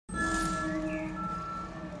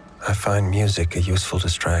I find music a useful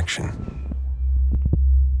distraction.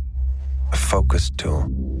 A focus tool.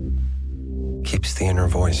 Keeps the inner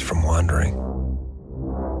voice from wandering.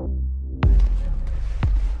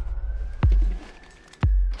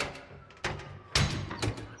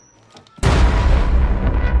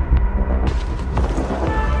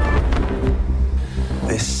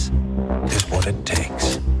 This is what it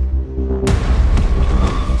takes.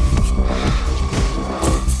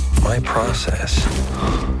 My process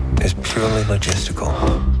is purely logistical.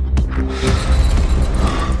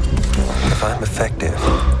 If I'm effective,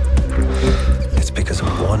 it's because of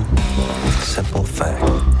one simple fact.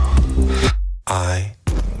 I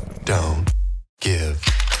don't give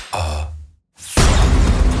a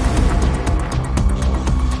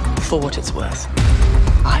For what it's worth,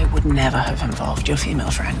 I would never have involved your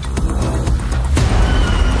female friend.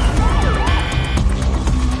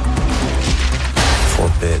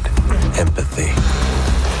 Forbid empathy.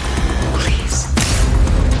 Please.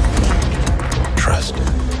 Trust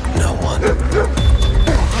no one.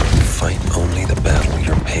 Fight only the battle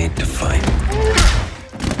you're paid to fight.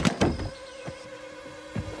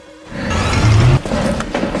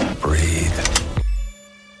 Breathe.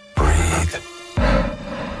 Breathe.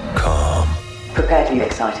 Calm. Prepare to be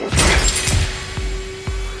excited.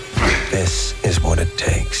 This is what it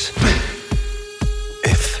takes.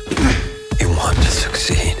 If you want to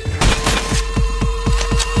succeed.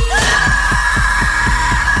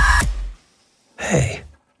 Hey.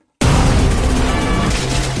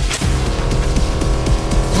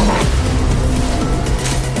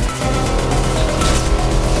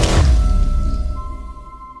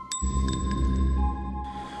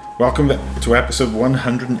 Welcome to episode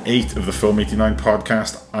 108 of the Film 89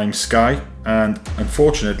 podcast. I'm Skye, and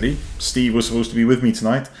unfortunately, Steve was supposed to be with me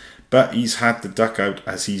tonight, but he's had to duck out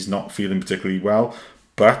as he's not feeling particularly well.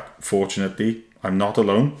 But fortunately, I'm not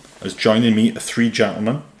alone, as joining me are three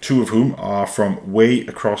gentlemen, two of whom are from way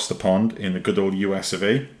across the pond in the good old US of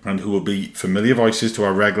A, and who will be familiar voices to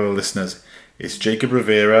our regular listeners. It's Jacob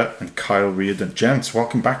Rivera and Kyle Reardon. Gents,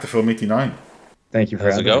 welcome back to Film 89. Thank you for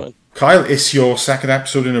having me. How's it going? Kyle, it's your second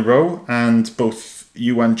episode in a row, and both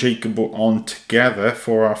you and Jacob were on together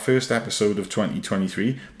for our first episode of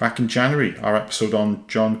 2023 back in January, our episode on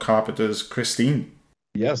John Carpenter's Christine.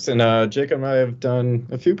 Yes, and Jacob and I have done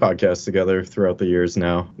a few podcasts together throughout the years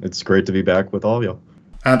now. It's great to be back with all of you.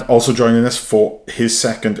 And also joining us for his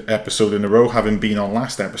second episode in a row, having been on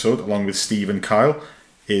last episode along with Steve and Kyle,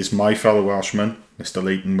 is my fellow Welshman, Mr.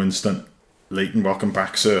 Leighton Winstone. Leighton, welcome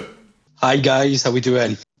back, sir. Hi guys, how we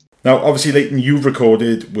doing? Now, obviously, Leighton, you've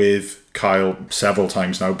recorded with Kyle several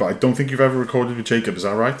times now, but I don't think you've ever recorded with Jacob, is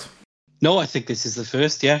that right? No, I think this is the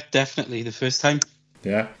first, yeah, definitely the first time.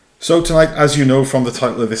 Yeah. So tonight, as you know from the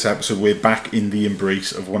title of this episode, we're back in the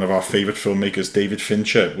embrace of one of our favourite filmmakers, David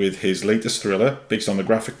Fincher, with his latest thriller, based on the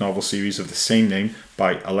graphic novel series of the same name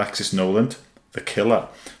by Alexis Nolent, The Killer,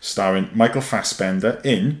 starring Michael Fassbender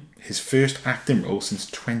in his first acting role since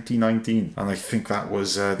 2019. And I think that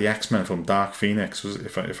was the X-Men film Dark Phoenix,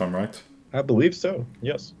 if I'm right. I believe so,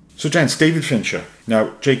 yes. So, gents, David Fincher.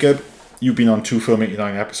 Now, Jacob, you've been on two Film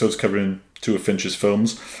 89 episodes covering two of Fincher's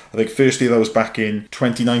films. I think firstly that was back in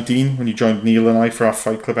 2019 when you joined Neil and I for our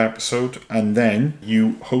Fight Club episode, and then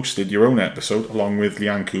you hosted your own episode along with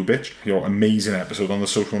Leanne Kubich, your amazing episode on The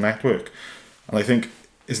Social Network. And I think,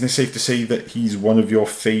 isn't it safe to say that he's one of your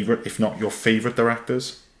favourite, if not your favourite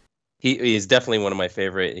directors? He is definitely one of my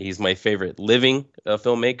favorite. He's my favorite living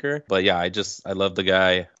filmmaker. But yeah, I love the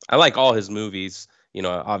guy. I like all his movies. You know,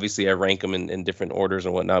 obviously I rank them in different orders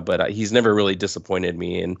and whatnot, but he's never really disappointed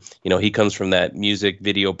me. And, you know, he comes from that music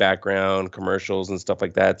video background, commercials and stuff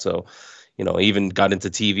like that. So, you know, even got into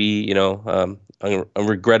TV, you know,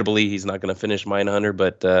 regrettably, he's not going to finish Mindhunter.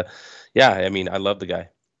 But yeah, I mean, I love the guy.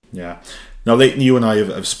 Yeah. Now, Leighton, you and I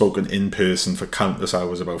have spoken in person for countless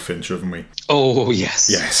hours about Fincher, haven't we? Oh, yes.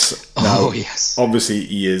 Yes. Now, yes. Obviously,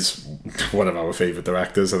 he is one of our favourite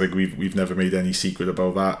directors. I think we've never made any secret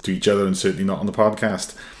about that to each other, and certainly not on the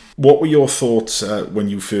podcast. What were your thoughts when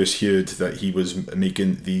you first heard that he was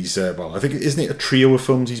making these, I think, isn't it a trio of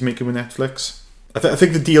films he's making with Netflix? I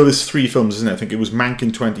think the deal is 3 films, isn't it? I think it was Mank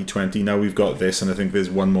in 2020, now we've got this, and I think there's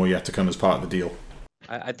one more yet to come as part of the deal.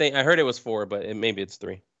 I think I heard it was 4, but maybe it's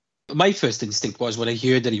 3. My first instinct was when I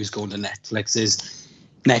heard that he was going to Netflix is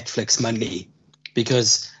Netflix money,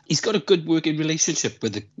 because he's got a good working relationship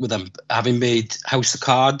with them, having made House of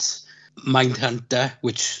Cards, Mindhunter,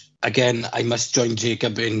 which again I must join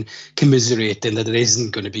Jacob in commiserating that there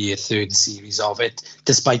isn't going to be a third series of it,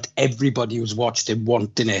 despite everybody who's watched it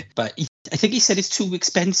wanting it. But I think he said it's too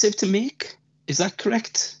expensive to make. Is that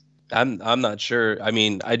correct? I'm not sure. I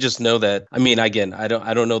mean, I just know that. I mean, again, I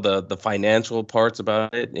don't know the financial parts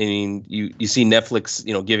about it. I mean, you see Netflix,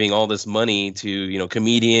 giving all this money to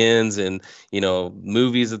comedians and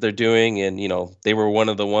movies that they're doing, and they were one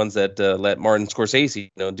of the ones that let Martin Scorsese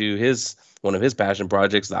do one of his passion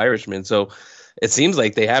projects, The Irishman. So it seems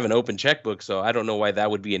like they have an open checkbook. So I don't know why that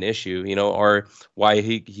would be an issue, or why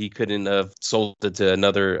he couldn't have sold it to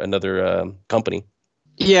another company.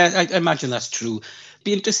 Yeah, I imagine that's true.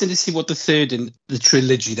 Be interesting to see what the third in the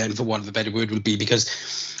trilogy, then, for want of a better word, will be, because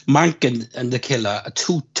Mank and The Killer are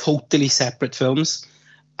two totally separate films,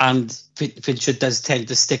 and Fincher does tend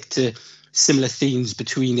to stick to similar themes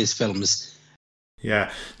between his films.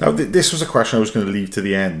 Yeah. Now, this was a question I was going to leave to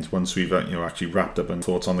the end once we've actually wrapped up on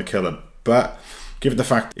thoughts on The Killer. But given the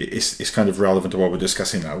fact it's kind of relevant to what we're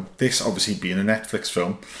discussing now, this obviously being a Netflix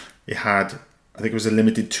film, it had, I think it was a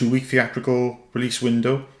limited 2-week theatrical release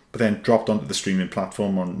window, but then dropped onto the streaming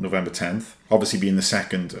platform on November 10th. Obviously being the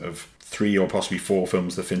second of 3 or possibly 4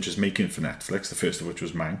 films that Fincher's making for Netflix, the first of which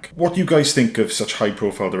was Mank. What do you guys think of such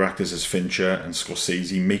high-profile directors as Fincher and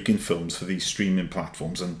Scorsese making films for these streaming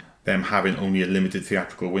platforms and them having only a limited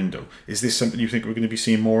theatrical window? Is this something you think we're going to be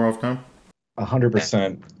seeing more of now?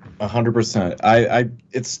 100%. 100%.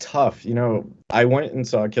 It's tough. I went and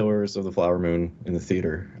saw Killers of the Flower Moon in the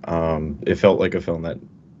theater. It felt like a film that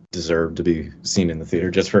deserved to be seen in the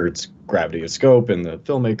theater just for its gravity of scope and the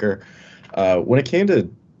filmmaker. When it came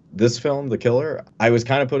to this film, The Killer, I was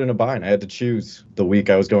kind of put in a bind. I had to choose the week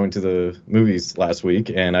I was going to the movies last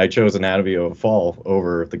week, and I chose Anatomy of a Fall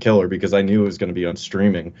over The Killer because I knew it was going to be on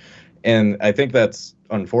streaming. And I think that's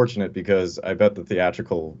unfortunate because I bet the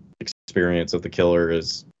theatrical experience of The Killer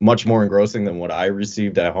is much more engrossing than what I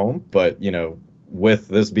received at home. But, with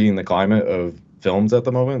this being the climate of films at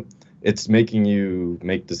the moment, it's making you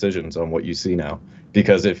make decisions on what you see now.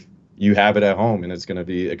 Because if you have it at home and it's going to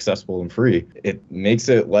be accessible and free, it makes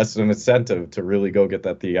it less of an incentive to really go get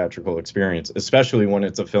that theatrical experience, especially when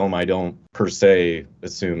it's a film I don't per se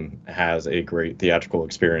assume has a great theatrical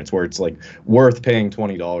experience where it's like worth paying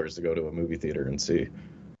 $20 to go to a movie theater and see.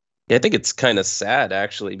 Yeah, I think it's kind of sad,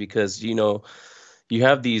 actually, because, you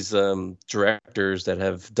have these directors that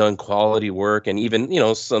have done quality work and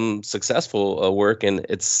even, some successful work. And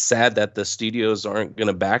it's sad that the studios aren't going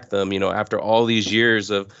to back them, after all these years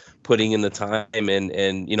of putting in the time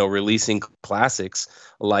and releasing classics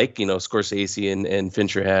like, Scorsese and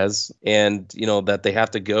Fincher has, and, that they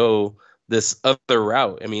have to go this other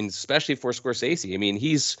route. I mean, especially for Scorsese. I mean,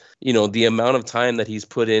 he's, the amount of time that he's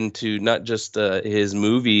put into not just his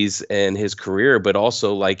movies and his career, but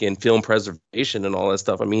also like in film preservation and all that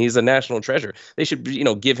stuff. I mean, he's a national treasure. They should,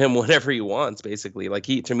 give him whatever he wants, basically. Like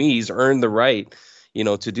to me, he's earned the right,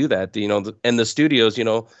 to do that. And the studios,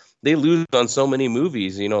 they lose on so many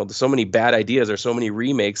movies, so many bad ideas or so many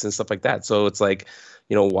remakes and stuff like that. So it's like,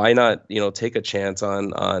 why not, take a chance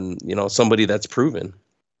on, somebody that's proven.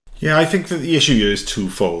 Yeah, I think that the issue here is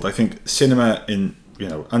twofold. I think cinema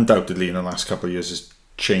undoubtedly in the last couple of years has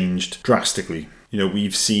changed drastically.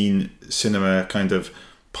 We've seen cinema kind of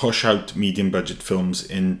push out medium budget films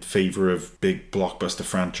in favour of big blockbuster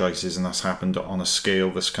franchises, and that's happened on a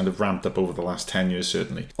scale that's kind of ramped up over the last 10 years,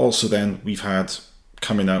 certainly. Also then, we've had,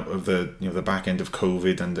 coming out of the the back end of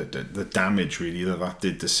COVID and the damage really that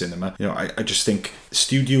did to cinema, I just think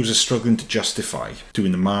studios are struggling to justify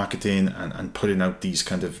doing the marketing and putting out these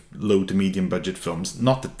kind of low to medium budget films.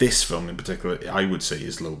 Not that this film in particular I would say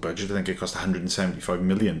is low budget. I think it cost 175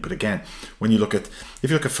 million. But again, if you look at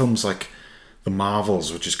films like The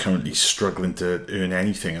Marvels, which is currently struggling to earn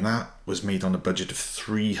anything, and that was made on a budget of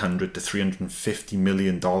 $300 to $350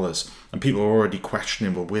 million, and people are already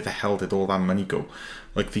questioning, well, where the hell did all that money go?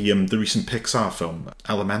 Like the recent Pixar film,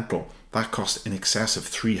 Elemental, that cost in excess of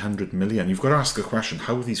 $300 million. You've got to ask the question,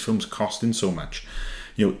 how are these films costing so much?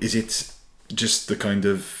 Is it just the kind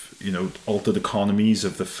of, altered economies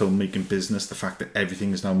of the filmmaking business, the fact that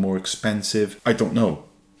everything is now more expensive? I don't know.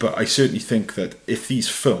 But I certainly think that if these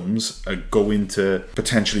films are going to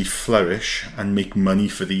potentially flourish and make money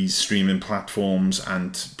for these streaming platforms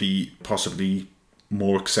and be possibly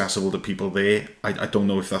more accessible to people there, I don't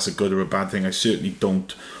know if that's a good or a bad thing. I certainly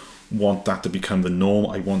don't want that to become the norm.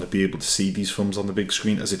 I want to be able to see these films on the big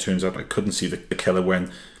screen. As it turns out, I couldn't see The Killer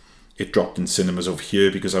when it dropped in cinemas over here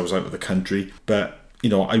because I was out of the country. But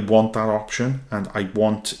I want that option, and I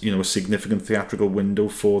want a significant theatrical window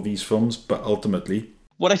for these films. But ultimately,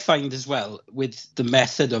 what I find as well with the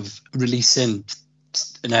method of releasing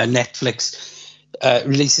Netflix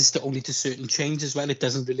releases only to certain chains as well. It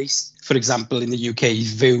doesn't release. For example, in the UK,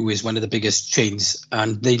 View is one of the biggest chains,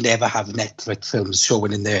 and they never have Netflix films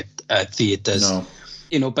showing in their theatres. No.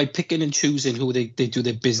 by picking and choosing who they do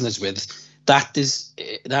their business with, that's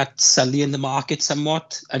sullying the market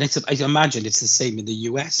somewhat. And I imagine it's the same in the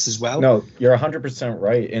US as well. No, you're 100%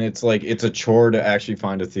 right. And it's like, it's a chore to actually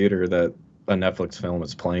find a theater that a Netflix film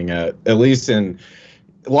is playing at least in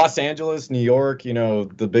Los Angeles, New York,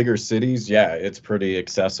 the bigger cities. Yeah, it's pretty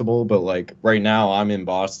accessible. But like right now I'm in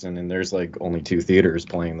Boston and there's like only 2 theaters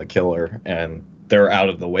playing The Killer and they're out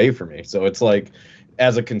of the way for me. So it's like,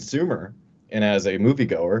 as a consumer and as a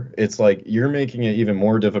moviegoer, it's like you're making it even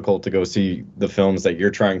more difficult to go see the films that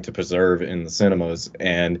you're trying to preserve in the cinemas.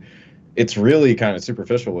 And it's really kind of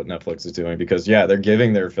superficial what Netflix is doing because, yeah, they're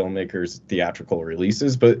giving their filmmakers theatrical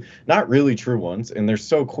releases, but not really true ones. And they're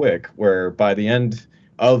so quick where by the end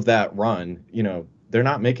of that run, they're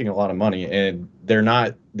not making a lot of money and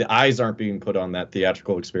the eyes aren't being put on that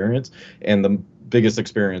theatrical experience. And the biggest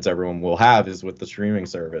experience everyone will have is with the streaming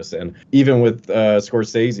service. And even with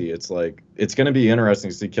Scorsese, it's like, it's going to be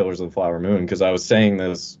interesting to see Killers of the Flower Moon, because I was saying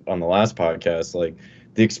this on the last podcast, like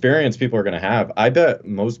the experience people are going to have, I bet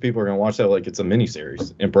most people are going to watch that like it's a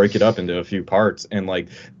miniseries and break it up into a few parts. And like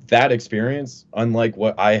that experience, unlike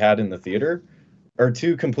what I had in the theater, are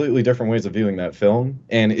 2 completely different ways of viewing that film.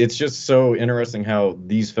 And it's just so interesting how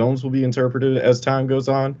these films will be interpreted as time goes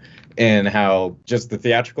on, and how just the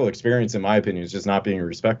theatrical experience, in my opinion, is just not being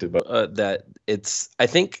respected. But I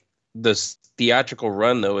think the theatrical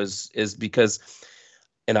run though is because,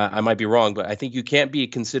 and I might be wrong, but I think you can't be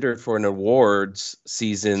considered for an awards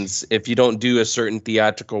seasons if you don't do a certain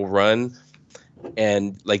theatrical run,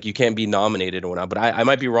 and like you can't be nominated or whatnot. But I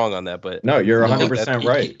might be wrong on that. But no, you're 100%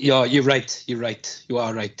 right. Yeah, you're right. You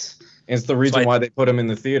are right. And it's the reason why they put them in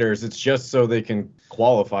the theaters. It's just so they can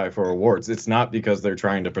qualify for awards. It's not because they're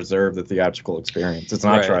trying to preserve the theatrical experience. It's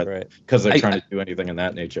not because they're trying to do anything in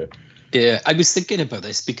that nature. Yeah, I was thinking about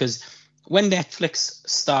this because when Netflix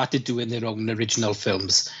started doing their own original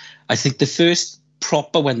films, I think the first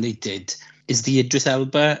proper one they did is the Idris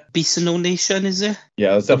Elba Beast of No Nation, is it?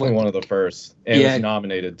 Yeah, it was definitely one of the first. And it was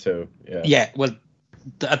nominated too. Yeah, well,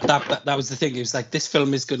 that was the thing. It was like, this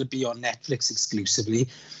film is going to be on Netflix exclusively.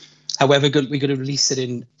 However, we're going to release it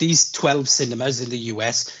in these 12 cinemas in the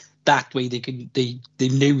US. That way they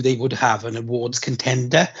knew they would have an awards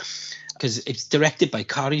contender, because it's directed by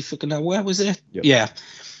Kari Fukunaga, was it? Yep. Yeah.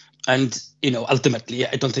 And, ultimately,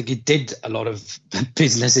 I don't think it did a lot of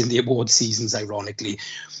business in the award seasons, ironically.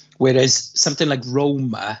 Whereas something like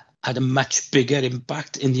Roma had a much bigger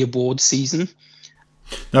impact in the award season.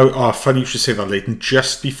 Now, funny you should say that, Leighton.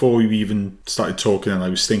 Just before we even started talking, and I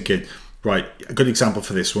was thinking, right, a good example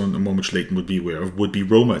for this one, and one which Leighton would be aware of, would be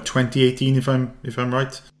Roma 2018, if I'm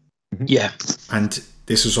right. Mm-hmm. Yeah. And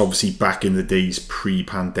this was obviously back in the days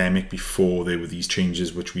pre-pandemic, before there were these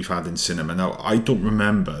changes which we've had in cinema. Now, I don't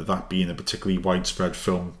remember that being a particularly widespread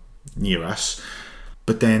film near us.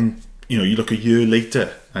 But then, you look a year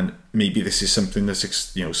later, and maybe this is something that's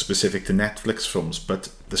specific to Netflix films, but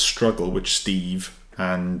the struggle which Steve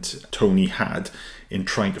and Tony had in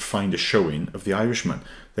trying to find a showing of The Irishman.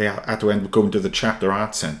 They had to end up going to the Chapter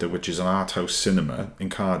Art Centre, which is an art house cinema in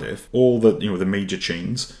Cardiff. All the the major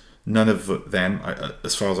chains, none of them,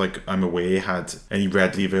 as far as I'm aware, had any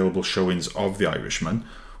readily available showings of The Irishman.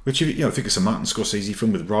 Which, I think it's a Martin Scorsese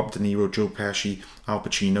film with Rob De Niro, Joe Pesci, Al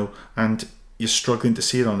Pacino, and you're struggling to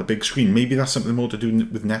see it on the big screen. Maybe that's something more to do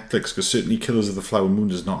with Netflix, because certainly Killers of the Flower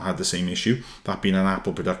Moon has not had the same issue, that being an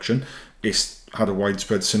Apple production. It's had a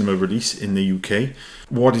widespread cinema release in the UK.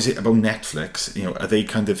 What is it about Netflix? Are they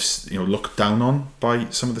kind of looked down on by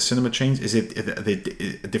some of the cinema chains? Is it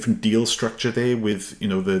a different deal structure there with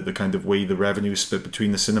the kind of way the revenue is split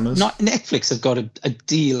between the cinemas? Not Netflix have got a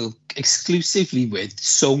deal exclusively with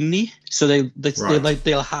Sony, so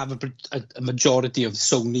they'll have a majority of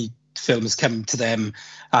Sony films come to them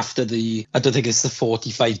after I don't think it's the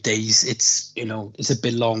 45 days. It's it's a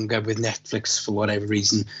bit longer with Netflix for whatever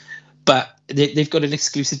reason. But they've got an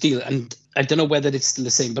exclusive deal, and I don't know whether it's still the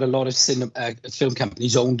same, but a lot of film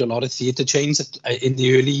companies owned a lot of theatre chains in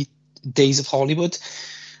the early days of Hollywood.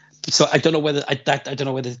 So I don't know whether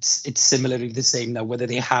it's similarly the same now, whether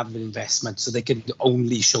they have an investment so they can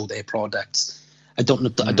only show their products. I don't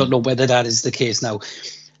know. I don't know whether that is the case now.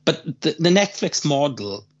 But the Netflix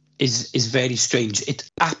model is very strange.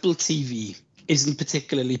 Apple TV isn't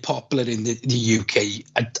particularly popular in the UK.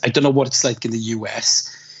 I don't know what it's like in the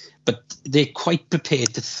US. But they're quite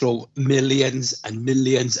prepared to throw millions and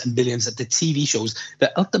millions and millions at the TV shows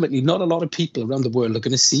that ultimately not a lot of people around the world are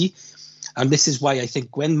going to see. And this is why I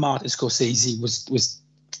think when Martin Scorsese was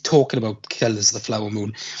talking about Killers of the Flower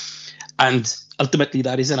Moon, and ultimately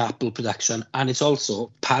that is an Apple production, and it's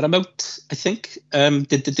also Paramount, I think,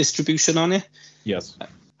 did the distribution on it. Yes.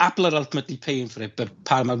 Apple are ultimately paying for it, but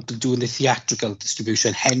Paramount are doing the theatrical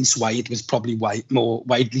distribution, hence why it was probably more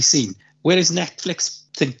widely seen. Whereas Netflix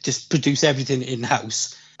just produce everything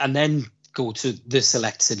in-house and then go to the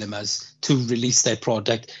select cinemas to release their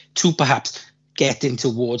product to perhaps get into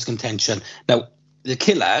awards contention. Now, The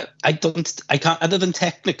Killer, I can't, other than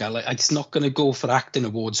technical, it's not going to go for acting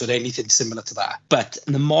awards or anything similar to that. But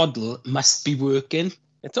the model must be working.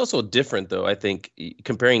 It's also different, though, I think,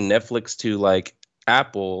 comparing Netflix to like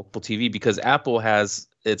Apple TV, because Apple has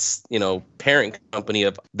its, parent company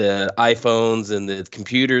of the iPhones and the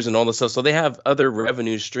computers and all this stuff. So they have other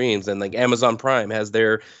revenue streams, and like Amazon Prime has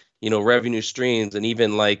their, revenue streams, and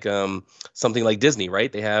even like something like Disney,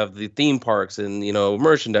 right? They have the theme parks and,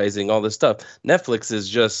 merchandising, all this stuff. Netflix is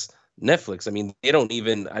just Netflix. I mean, they don't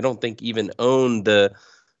even, I don't think even own the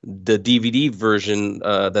DVD version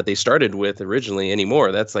that they started with originally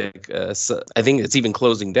anymore. That's like I think it's even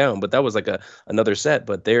closing down, but that was like another set.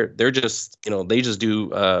 But they're just they just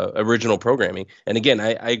do original programming. And again,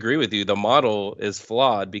 I agree with you. The model is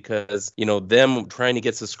flawed because them trying to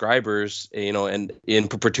get subscribers and in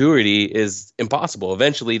perpetuity is impossible.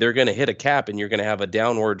 Eventually, they're going to hit a cap, and you're going to have a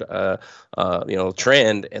downward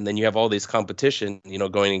trend, and then you have all this competition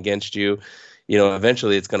going against you.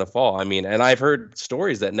 Eventually it's going to fall. I mean, and I've heard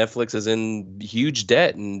stories that Netflix is in huge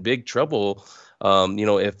debt and big trouble.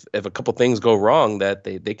 If a couple things go wrong, that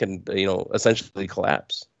they can, essentially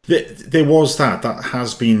collapse. There was that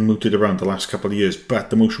has been mooted around the last couple of years, but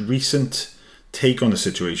the most recent take on the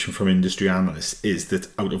situation from industry analysts is that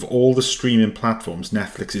out of all the streaming platforms,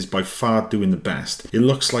 Netflix is by far doing the best. It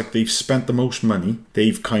looks like they've spent the most money.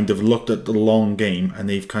 They've kind of looked at the long game, and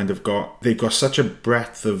they've got such a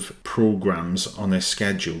breadth of programs on their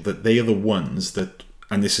schedule that they are the ones that,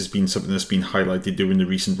 and this has been something that's been highlighted during the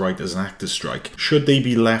recent writers and actors strike, should they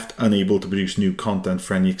be left unable to produce new content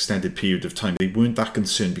for any extended period of time, they weren't that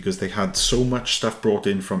concerned because they had so much stuff brought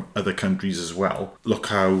in from other countries as well. Look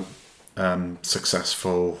how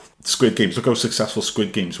successful Squid Games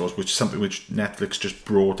was, which is something which Netflix just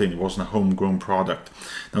brought in. It wasn't a homegrown product.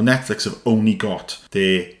 Now Netflix have only got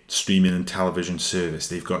their streaming and television service.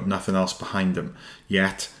 They've got nothing else behind them.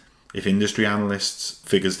 Yet, if industry analysts'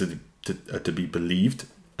 figures are to be believed,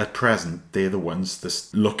 at present they're the ones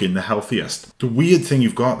that's looking the healthiest. The weird thing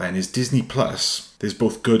you've got then is Disney Plus. There's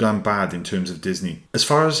both good and bad in terms of Disney. As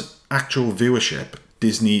far as actual viewership,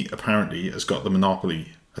 Disney apparently has got the monopoly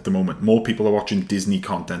at the moment. More people are watching Disney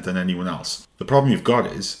content than anyone else. The problem you've got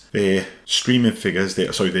is their streaming figures,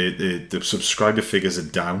 the subscriber figures are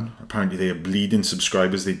down. Apparently they are bleeding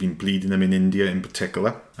subscribers. They've been bleeding them in India in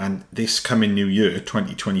particular. And this coming new year,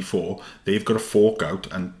 2024, they've got to fork out,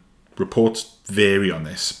 and reports vary on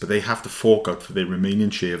this, but they have to fork out for their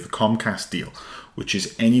remaining share of the Comcast deal, which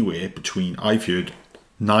is anywhere between, I've heard,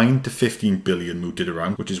 9 to 15 billion mooted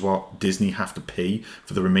around, which is what Disney have to pay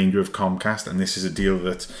for the remainder of Comcast, and this is a deal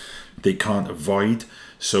that they can't avoid.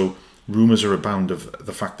 So rumours are abound of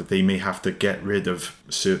the fact that they may have to get rid of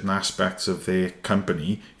certain aspects of their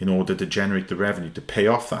company in order to generate the revenue to pay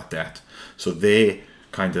off that debt. So they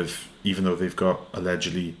kind of, even though they've got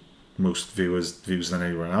allegedly most views than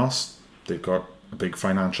anyone else, they've got a big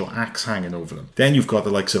financial axe hanging over them. Then you've got the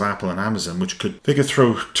likes of Apple and Amazon, which could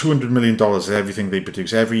throw $200 million at everything they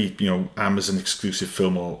produce, every Amazon exclusive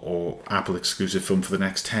film or Apple exclusive film for the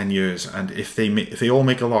next 10 years. And if they all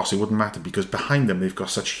make a loss, it wouldn't matter, because behind them they've got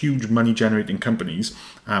such huge money generating companies,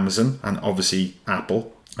 Amazon and obviously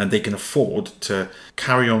Apple, and they can afford to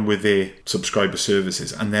carry on with their subscriber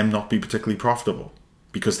services and them not be particularly profitable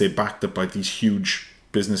because they're backed up by these huge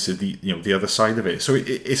businesses, the other side of it. So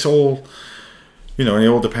it's all, and it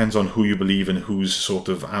all depends on who you believe and whose sort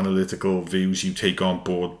of analytical views you take on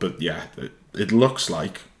board. But yeah, it looks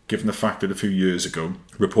like, given the fact that a few years ago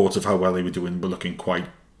reports of how well they were doing were looking quite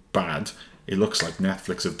bad, it looks like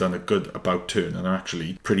Netflix have done a good about turn and are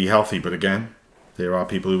actually pretty healthy. But again, there are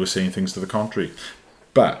people who are saying things to the contrary.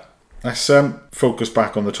 But let's focus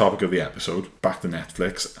back on the topic of the episode, back to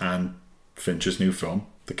Netflix and Fincher's new film,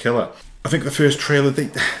 The Killer. I think the first trailer,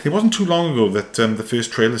 it wasn't too long ago that the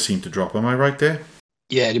first trailer seemed to drop. Am I right there?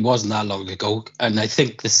 Yeah, it wasn't that long ago. And I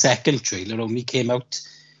think the second trailer only came out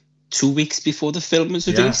 2 weeks before the film was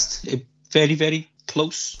released. Yeah. Very, very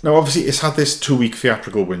close. Now, obviously, it's had this 2-week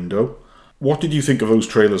theatrical window. What did you think of those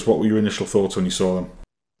trailers? What were your initial thoughts when you saw them?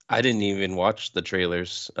 I didn't even watch the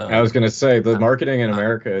trailers. I was going to say, the marketing in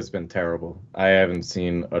America has been terrible. I haven't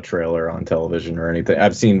seen a trailer on television or anything.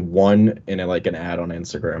 I've seen one in an ad on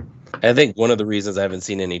Instagram. I think one of the reasons I haven't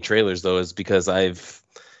seen any trailers, though, is because I've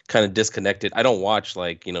kind of disconnected. I don't watch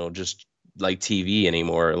just like TV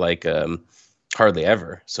anymore. hardly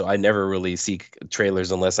ever. So I never really see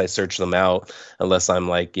trailers unless I search them out, unless I'm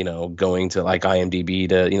like, going to like IMDb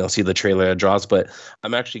to, see the trailer that drops. But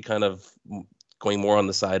I'm actually kind of going more on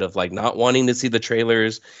the side of like not wanting to see the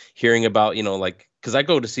trailers, hearing about, like, because I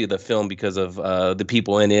go to see the film because of the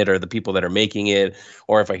people in it or the people that are making it,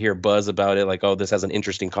 or if I hear buzz about it, like, oh, this has an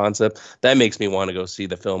interesting concept, that makes me want to go see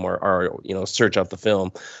the film or search out the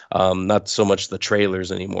film. Not so much the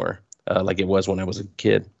trailers anymore, like it was when I was a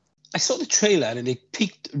kid. I saw the trailer and it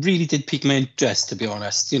really did pique my interest, to be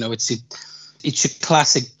honest. It's your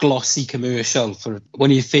classic glossy commercial for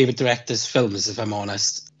one of your favourite director's films, if I'm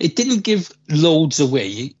honest. It didn't give loads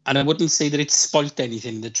away, and I wouldn't say that it spoilt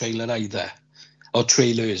anything in the trailer either. Or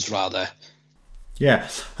trailers, rather. Yeah,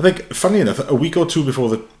 I think, funnily enough, a week or two before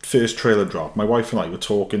the first trailer dropped, my wife and I were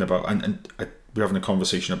talking about, and we were having a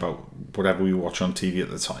conversation about whatever we watch on TV at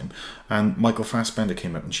the time, and Michael Fassbender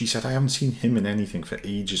came up, and she said, I haven't seen him in anything for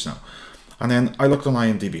ages now. And then I looked on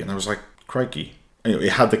IMDb, and I was like, crikey.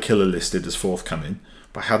 It had The Killer listed as forthcoming,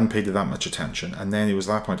 but I hadn't paid it that much attention. And then it was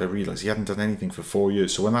that point I realised he hadn't done anything for 4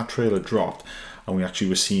 years. So when that trailer dropped, and we actually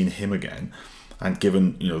were seeing him again, and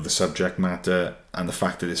given, the subject matter and the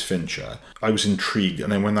fact that it's Fincher, I was intrigued.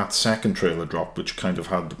 And then when that second trailer dropped, which kind of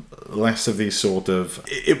had less of these sort of...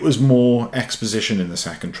 It was more exposition in the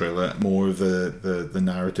second trailer, more of the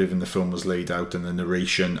narrative in the film was laid out and the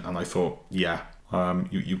narration. And I thought, yeah,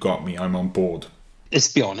 you got me. I'm on board.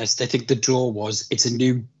 Let's be honest. I think the draw was it's a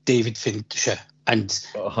new David Fincher. And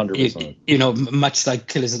 100%. Much like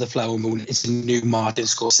Killers of the Flower Moon, it's a new Martin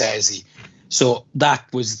Scorsese. So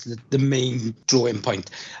that was the main drawing point.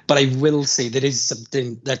 But I will say there is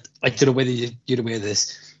something that, I don't know whether you're aware of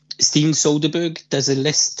this. Steven Soderbergh does a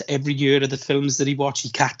list every year of the films that he watched. He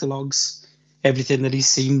catalogues everything that he's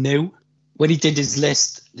seen new. When he did his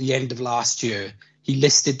list at the end of last year, he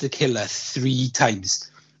listed The Killer 3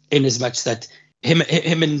 times, in as much that him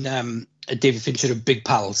and David Fincher are big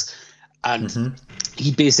pals. And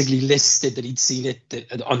he basically listed that he'd seen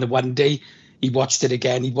it on the one day. He watched it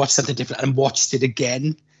again. He watched something different and watched it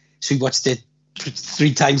again. So he watched it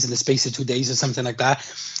 3 times in the space of 2 days or something like that.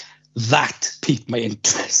 That piqued my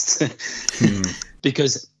interest.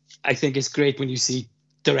 Because I think it's great when you see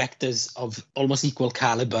directors of almost equal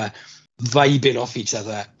caliber vibing off each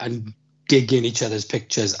other and gigging each other's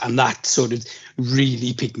pictures. And that sort of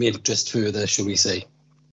really piqued my interest further, shall we say.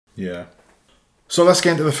 Yeah. So let's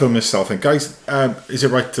get into the film itself. And guys, is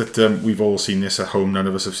it right that we've all seen this at home? None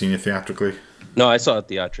of us have seen it theatrically? No, I saw it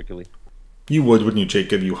theatrically. You would, wouldn't you,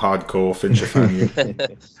 Jacob? You hardcore Fincher fan. You.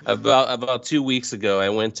 About 2 weeks ago, I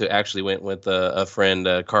went with a friend,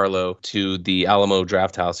 Carlo, to the Alamo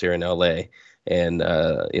Draft House here in LA, and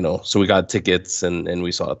so we got tickets and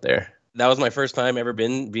we saw it there. That was my first time ever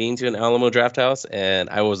being to an Alamo Draft House, and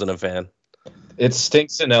I wasn't a fan. It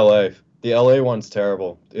stinks in LA. The LA one's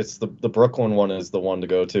terrible. It's the Brooklyn one is the one to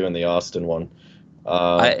go to, and the Austin one.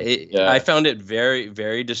 I found it very,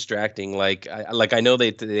 very distracting. I know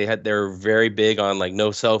they're very big on like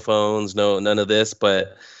no cell phones, none of this,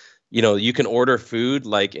 but you can order food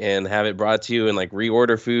and have it brought to you and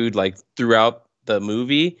reorder food throughout the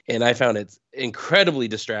movie, and I found it incredibly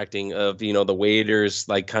distracting of the waiters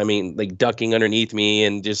coming ducking underneath me,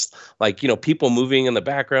 and just people moving in the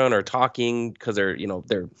background or talking because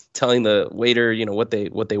they're telling the waiter what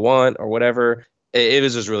they want or whatever. It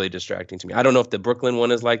was just really distracting to me. I don't know if the Brooklyn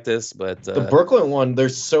one is like this, but the Brooklyn one, they're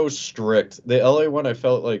so strict. The LA one, I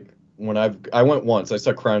felt like when I went once, I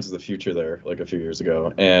saw Crimes of the Future there a few years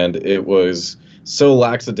ago, and it was so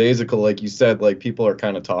lackadaisical. Like you said, people are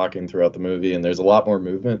kind of talking throughout the movie, and there's a lot more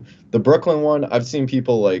movement. The Brooklyn one, I've seen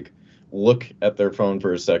people look at their phone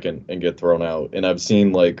for a second and get thrown out, and I've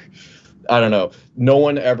seen I don't know. No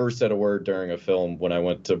one ever said a word during a film when I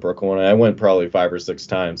went to Brooklyn. I went probably 5 or 6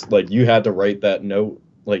 times. You had to write that note,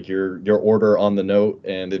 your order on the note,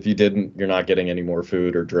 and if you didn't, you're not getting any more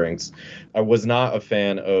food or drinks. I was not a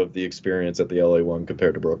fan of the experience at the LA one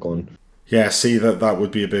compared to Brooklyn. Yeah, see, that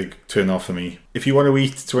would be a big turn off for me. If you want to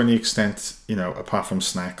eat to any extent, apart from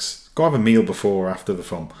snacks, go have a meal before or after the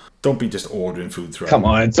film. Don't be just ordering food throughout. Come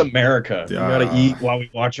on, it's America. We gotta eat while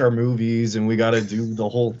we watch our movies, and we gotta do the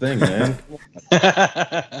whole thing, man.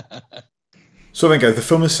 So then, guys, the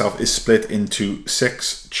film itself is split into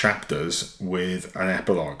 6 chapters with an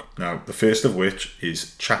epilogue. Now, the first of which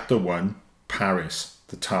is Chapter 1, Paris,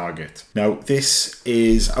 the Target. Now, this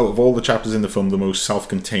is, out of all the chapters in the film, the most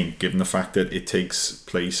self-contained, given the fact that it takes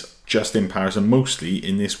place just in Paris and mostly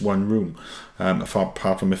in this one room.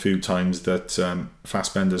 Apart from a few times that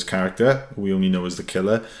Fassbender's character, who we only know as the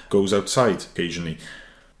killer, goes outside occasionally.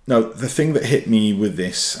 Now, the thing that hit me with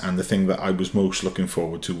this, and the thing that I was most looking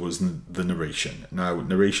forward to, was the narration. Now,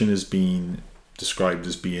 narration has been described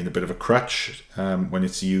as being a bit of a crutch when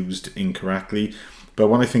it's used incorrectly. But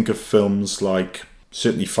when I think of films like,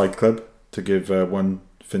 certainly Fight Club, to give one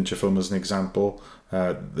Fincher film as an example,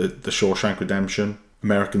 the Shawshank Redemption,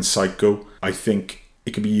 American Psycho, I think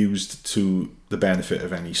it can be used to the benefit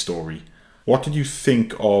of any story. What did you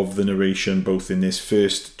think of the narration both in this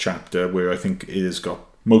first chapter, where I think it has got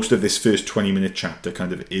most of this first 20-minute chapter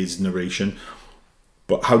kind of is narration,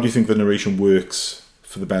 but how do you think the narration works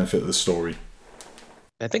for the benefit of the story?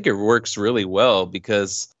 I think it works really well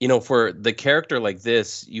because, for the character like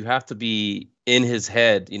this, you have to be in his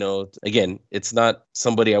head. Again, it's not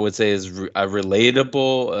somebody I would say is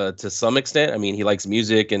relatable to some extent. I mean, he likes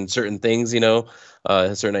music and certain things,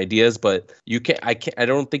 certain ideas, but I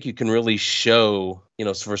don't think you can really show,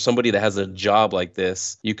 for somebody that has a job like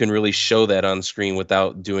this, you can really show that on screen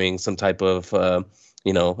without doing some type of,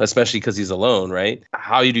 especially because he's alone, right?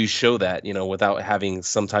 How do you show that, without having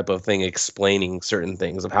some type of thing explaining certain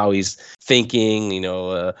things of how he's thinking,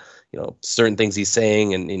 certain things he's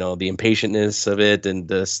saying, and the impatientness of it, and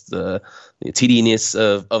the tediness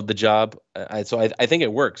of the job. So I think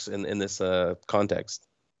it works in this context.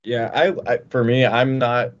 Yeah, I for me, I'm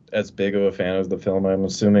not as big of a fan of the film, I'm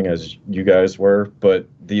assuming, as you guys were, but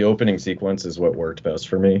the opening sequence is what worked best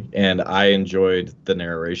for me, and I enjoyed the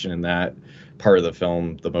narration in that part of the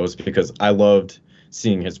film the most because I loved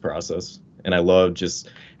seeing his process, and I loved just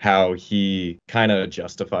how he kind of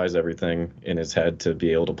justifies everything in his head to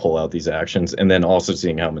be able to pull out these actions, and then also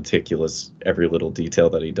seeing how meticulous every little detail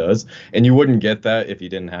that he does. And you wouldn't get that if you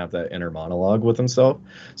didn't have that inner monologue with himself.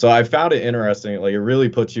 So I found it interesting. Like, it really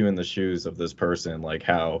puts you in the shoes of this person, like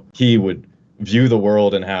how he would view the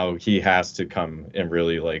world and how he has to come and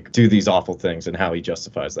really like do these awful things and how he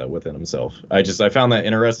justifies that within himself. I found that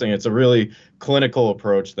interesting. It's a really clinical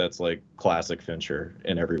approach that's like classic Fincher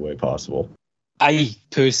in every way possible. I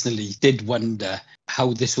personally did wonder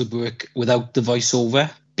how this would work without the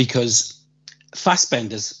voiceover, because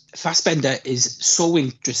Fassbender is so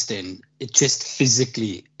interesting. It just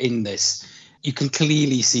physically in this, you can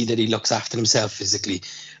clearly see that he looks after himself physically,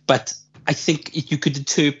 but I think you could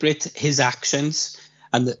interpret his actions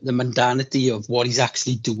and the mundanity of what he's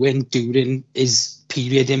actually doing during his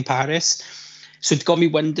period in Paris. So it got me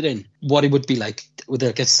wondering what it would be like with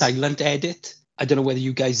like a silent edit. I don't know whether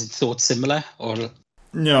you guys had thought similar or...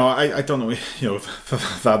 No, I don't know.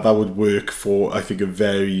 That would work for, I think, a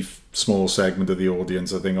very small segment of the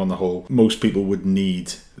audience. I think on the whole, most people would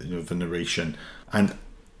need the narration. And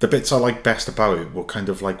the bits I like best about it were kind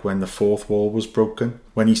of like when the fourth wall was broken,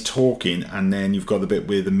 when he's talking, and then you've got the bit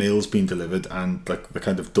where the mail's been delivered and like the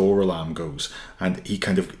kind of door alarm goes, and he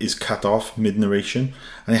kind of is cut off mid-narration.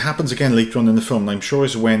 And it happens again later on in the film, and I'm sure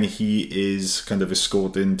it's when he is kind of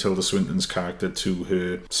escorting Tilda Swinton's character to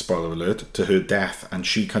her, spoiler alert, to her death, and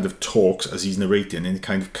she kind of talks as he's narrating, and it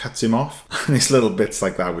kind of cuts him off. And it's little bits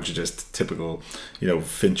like that which are just typical,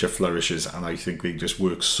 Fincher flourishes, and I think they just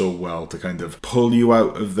work so well to kind of pull you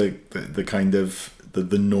out of the kind of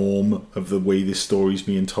the norm of the way this story's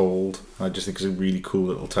being told. I just think it's a really cool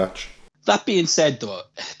little touch. That being said, though,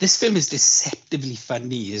 this film is deceptively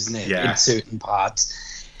funny, isn't it? Yeah. In certain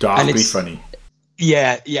parts. Darkly funny.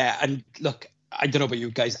 Yeah. And look, I don't know about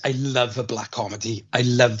you guys. I love a black comedy. I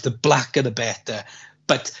love the blacker the better.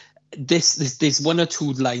 But there's one or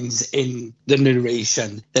two lines in the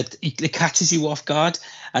narration that it catches you off guard.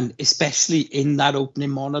 And especially in that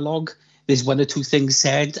opening monologue, there's one or two things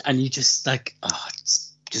said, and you just like, it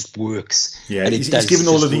just works. Yeah, he's given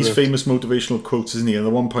all of these famous motivational quotes, isn't he? And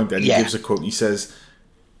at one point then he gives a quote and he says,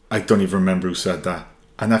 I don't even remember who said that.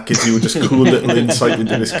 And that gives you just a cool little insight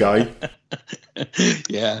into this guy.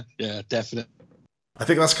 Yeah, definitely. I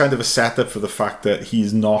think that's kind of a setup for the fact that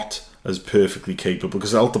he's not as perfectly capable,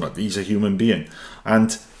 because ultimately he's a human being.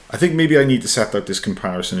 And I think maybe I need to set out this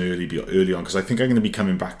comparison early on, because I think I'm going to be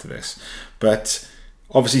coming back to this. But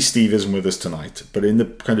obviously Steve isn't with us tonight, but in the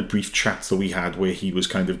kind of brief chats that we had where he was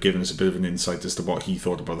kind of giving us a bit of an insight as to what he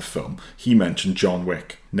thought about the film, he mentioned John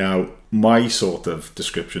Wick. Now, my sort of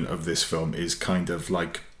description of this film is kind of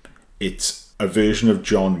like, it's a version of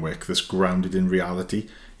John Wick that's grounded in reality.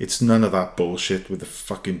 It's none of that bullshit with the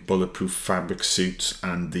fucking bulletproof fabric suits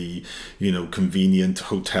and the, convenient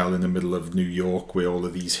hotel in the middle of New York where all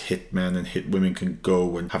of these hitmen and hitwomen can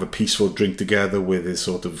go and have a peaceful drink together with this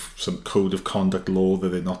sort of some code of conduct law that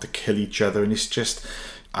they're not to kill each other. And it's just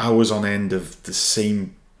hours on end of the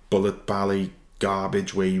same bullet ballet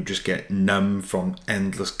garbage where you just get numb from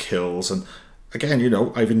endless kills. And again,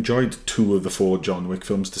 I've enjoyed 2 of the 4 John Wick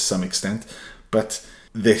films to some extent, but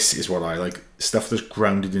this is what I like, stuff that's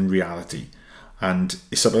grounded in reality. And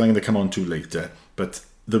it's something I'm going to come on to later, but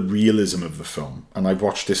the realism of the film. And I've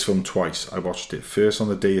watched this film twice. I watched it first on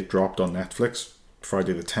the day it dropped on Netflix,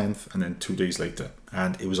 Friday the 10th, and then 2 days later.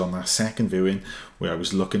 And it was on that second viewing where I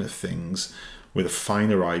was looking at things with a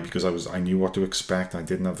finer eye, because I knew what to expect. I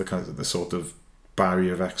didn't have the sort of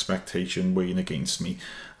barrier of expectation weighing against me.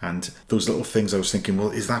 And those little things I was thinking,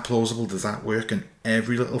 well, is that plausible? Does that work? And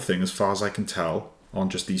every little thing, as far as I can tell, on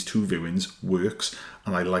just these 2 viewings, works.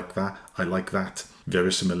 And I like that. I like that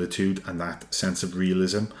verisimilitude and that sense of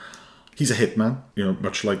realism. He's a hitman,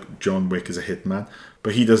 much like John Wick is a hitman,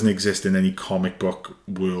 but he doesn't exist in any comic book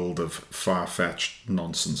world of far-fetched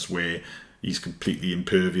nonsense where he's completely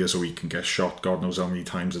impervious or he can get shot God knows how many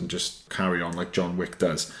times and just carry on like John Wick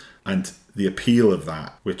does. And the appeal of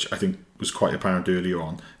that, which I think was quite apparent earlier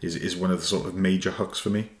on, is one of the sort of major hooks for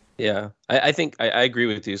me. Yeah, I think I agree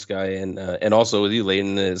with you, Skye, and also with you,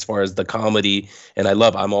 Leighton, as far as the comedy. And I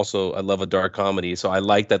love a dark comedy, so I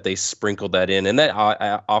like that they sprinkled that in, and that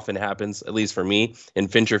often happens, at least for me, in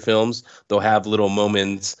Fincher films. They'll have little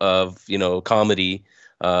moments of comedy,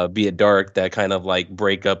 be it dark, that kind of like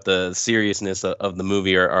break up the seriousness of the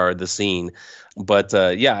movie or the scene. But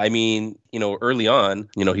yeah, I mean, early on,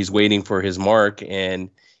 he's waiting for his mark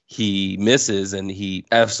and he misses and he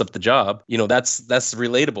F's up the job. That's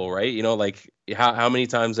relatable, right? Like how many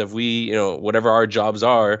times have we, whatever our jobs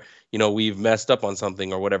are, we've messed up on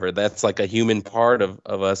something or whatever. That's like a human part of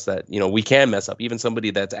us that, we can mess up. Even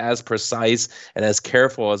somebody that's as precise and as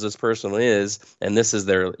careful as this person is, and this is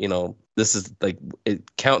their, this is like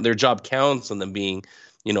their job counts on them being,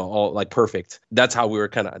 all like perfect. That's how we were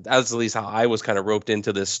that's at least how I was kind of roped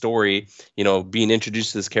into this story, being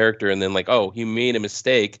introduced to this character, and then like, oh, he made a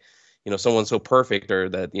mistake, someone so perfect or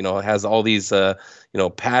that, has all these,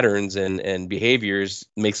 patterns and behaviors,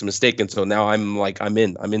 makes a mistake. And so now I'm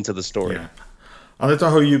into the story. Yeah. I don't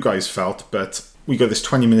know how you guys felt, but we got this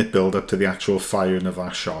 20-minute build up to the actual firing of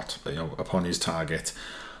that shot, upon his target.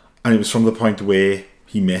 And it was from the point where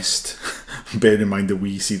he missed. Bear in mind that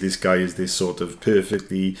we see this guy as this sort of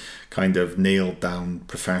perfectly kind of nailed down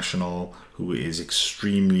professional who is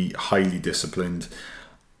extremely highly disciplined,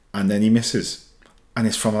 and then he misses. And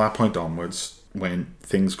it's from that point onwards when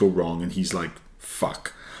things go wrong and he's like,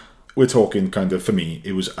 fuck. We're talking kind of, for me,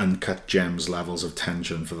 it was uncut gems levels of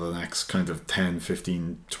tension for the next kind of 10,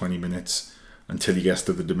 15, 20 minutes until he gets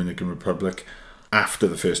to the Dominican Republic. After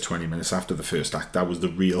the first 20 minutes, after the first act, that was the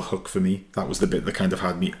real hook for me. That was the bit that kind of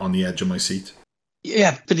had me on the edge of my seat.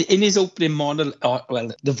 Yeah, but in his opening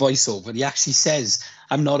monologue, the voiceover, he actually says,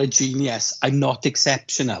 I'm not a genius, I'm not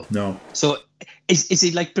exceptional. No. So is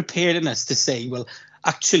he like preparing us to say, well,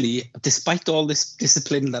 actually, despite all this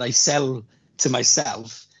discipline that I sell to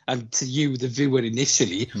myself and to you, the viewer,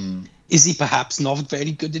 initially, is he perhaps not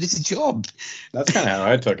very good at his job? That's kind of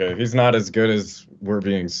how I took it. He's not as good as we're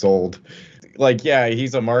being sold. Like, yeah,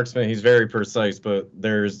 he's a marksman, he's very precise, but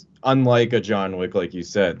there's, unlike a John Wick, like you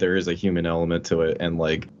said, there is a human element to it, and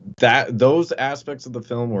like that, those aspects of the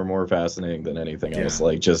film were more fascinating than anything else.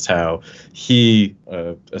 Like just how he,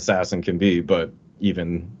 assassin, can be, but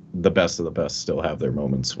even the best of the best still have their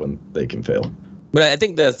moments when they can fail. But I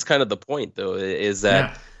think that's kind of the point, though, is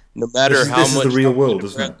that no matter how much is the real world,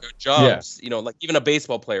 isn't it? Jobs, like even a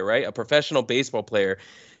baseball player, right? A professional baseball player.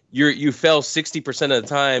 You fail 60% of the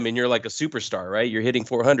time and you're like a superstar, right? You're hitting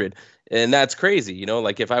 400, and that's crazy.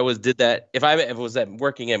 Like if I was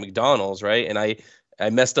working at McDonald's, right, and I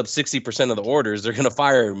messed up 60% of the orders, they're gonna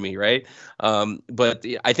fire me, right? But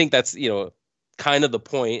I think that's kind of the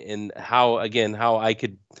point in how I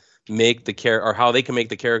could make the character, or how they can make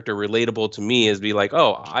the character relatable to me, is be like,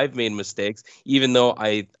 oh, I've made mistakes, even though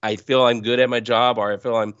I feel I'm good at my job, or I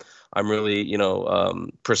feel I'm really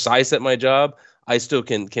precise at my job. I still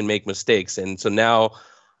can make mistakes. And so now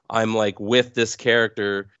I'm like with this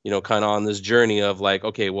character, kind of on this journey of like,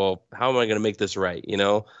 okay, well, how am I going to make this right?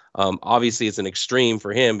 Obviously it's an extreme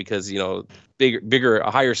for him because, bigger,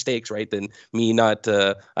 higher stakes, right, than me not,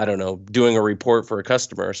 doing a report for a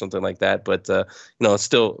customer or something like that. But, it's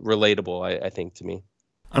still relatable, I think, to me.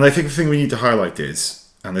 And I think the thing we need to highlight is,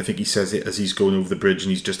 and I think he says it as he's going over the bridge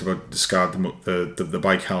and he's just about to discard the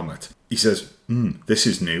bike helmet. He says, this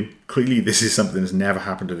is new. Clearly, this is something that's never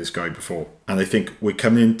happened to this guy before. And I think we're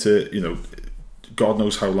coming into, God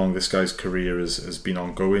knows how long this guy's career has been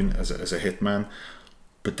ongoing as a hitman.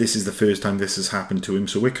 But this is the first time this has happened to him.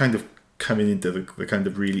 So we're kind of coming into the kind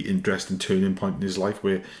of really interesting turning point in his life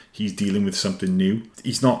where he's dealing with something new.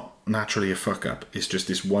 He's not naturally a fuck up. It's just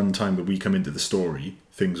this one time that we come into the story,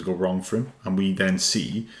 things go wrong for him, and we then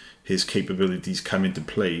see his capabilities come into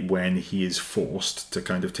play when he is forced to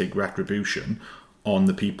kind of take retribution on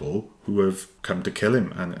the people who have come to kill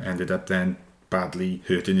him and ended up then badly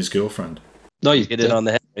hurting his girlfriend. No, you hit it on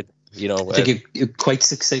the head. I think you're quite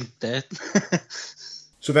succinct there.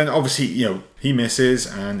 So then, obviously, he misses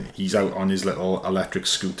and he's out on his little electric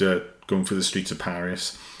scooter going through the streets of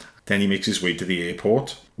Paris. Then he makes his way to the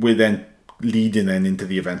airport. We're then leading into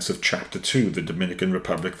the events of Chapter 2, the Dominican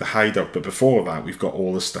Republic, the hideout. But before that, we've got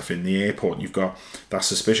all the stuff in the airport. You've got that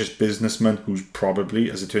suspicious businessman who's probably,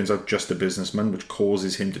 as it turns out, just a businessman, which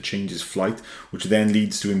causes him to change his flight, which then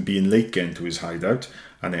leads to him being late getting to his hideout.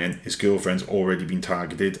 And then his girlfriend's already been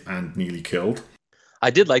targeted and nearly killed. I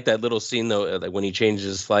did like that little scene though, like when he changes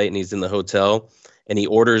his flight and he's in the hotel and he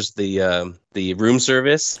orders the room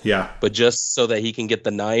service. Yeah. But just so that he can get the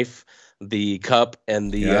knife, the cup,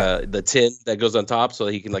 and the tin that goes on top, so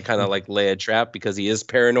that he can kind of lay a trap, because he is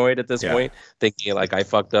paranoid at this point, thinking I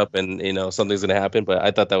fucked up and something's gonna happen. But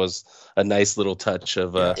I thought that was a nice little touch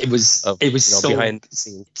of it was so behind the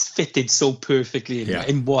scenes. It's fitted so perfectly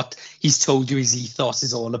in what he's told you his ethos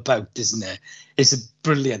is all about, isn't it? It's a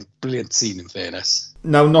brilliant scene, in fairness.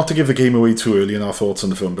 Now, not to give the game away too early in our thoughts on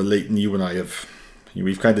the film, but Leighton, you and I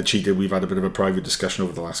we've kind of cheated. We've had a bit of a private discussion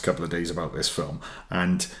over the last couple of days about this film,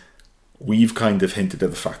 and we've kind of hinted at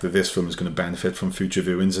the fact that this film is going to benefit from future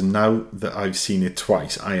viewings. And now that I've seen it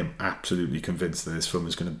twice, I am absolutely convinced that this film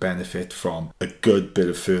is going to benefit from a good bit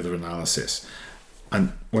of further analysis.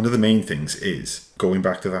 And one of the main things is going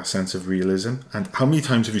back to that sense of realism. And how many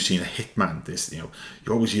times have you seen a hitman?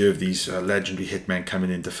 You always hear of these legendary hitmen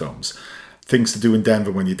coming into films. Things to Do in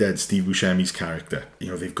Denver When You're Dead, Steve Buscemi's character.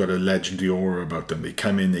 They've got a legendary aura about them. They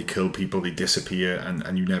come in, they kill people, they disappear,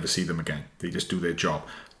 and you never see them again. They just do their job.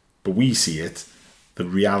 But we see it, the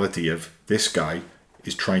reality of this guy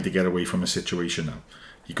is trying to get away from a situation now.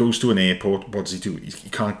 He goes to an airport. What does he do? He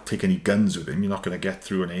can't take any guns with him. You're not going to get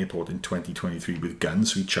through an airport in 2023 with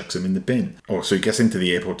guns, so he chucks them in the bin. So he gets into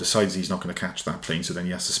the airport, decides he's not going to catch that plane, so then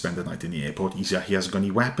he has to spend the night in the airport. He hasn't got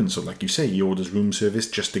any weapons, so like you say, he orders room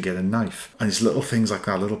service just to get a knife. And it's little things like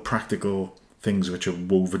that, little practical things which are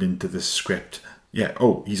woven into the script.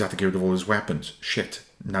 He's had to get rid of all his weapons. Shit,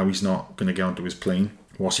 now he's not going to get onto his plane.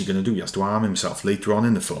 What's he going to do? He has to arm himself. Later on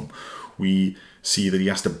in the film, we see that he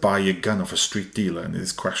has to buy a gun off a street dealer, and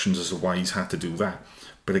there's questions as to why he's had to do that.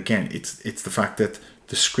 But again, it's the fact that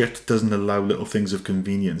the script doesn't allow little things of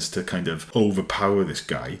convenience to kind of overpower this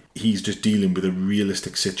guy. He's just dealing with a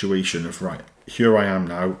realistic situation of, right, here I am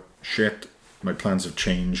now, shit, my plans have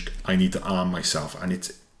changed, I need to arm myself. And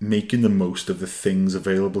it's making the most of the things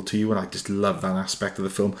available to you, and I just love that aspect of the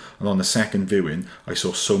film. And on the second viewing, I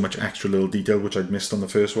saw so much extra little detail which I'd missed on the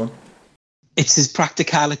first one. It's his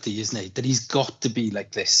practicality, isn't it? That he's got to be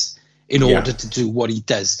like this in order to do what he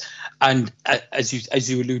does. And as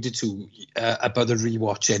you alluded to about the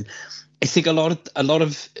rewatching, I think a lot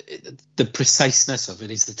of the preciseness of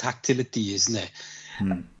it is the tactility, isn't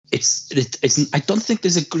it? It's I don't think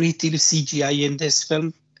there's a great deal of CGI in this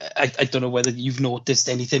film. I don't know whether you've noticed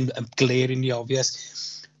anything glaringly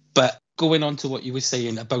obvious, but going on to what you were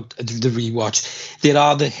saying about the rewatch, there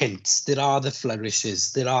are the hints, there are the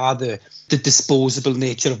flourishes, there are the disposable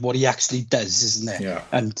nature of what he actually does, isn't there? Yeah.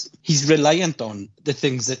 And he's reliant on the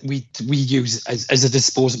things that we use as a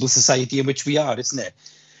disposable society in which we are, isn't it?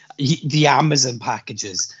 The Amazon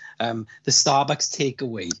packages, the Starbucks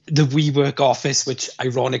takeaway, the WeWork office, which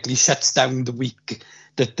ironically shuts down the week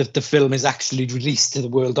that the film is actually released to the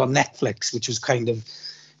world on Netflix, which was kind of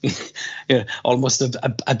almost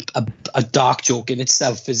a dark joke in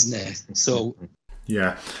itself, isn't it? So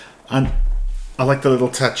yeah, and I like the little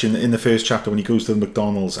touch in the first chapter when he goes to the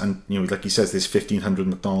McDonald's, and like he says, there's 1,500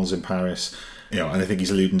 McDonald's in Paris, and I think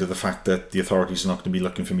he's alluding to the fact that the authorities are not going to be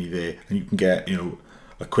looking for me there, and you can get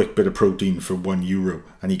a quick bit of protein for €1,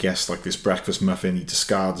 and he gets like this breakfast muffin. He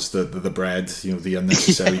discards the bread, the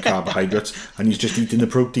unnecessary carbohydrates, and he's just eating the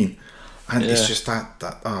protein. And it's just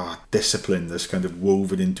that discipline that's kind of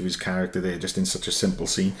woven into his character there, just in such a simple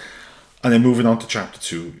scene. And then moving on to chapter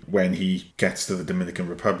 2, when he gets to the Dominican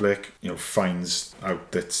Republic, finds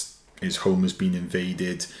out that his home has been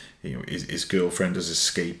invaded, his girlfriend has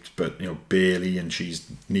escaped, but barely, and she's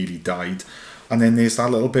nearly died. And then there's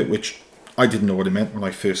that little bit which I didn't know what it meant when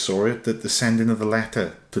I first saw it, that the sending of the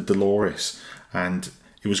letter to Dolores, and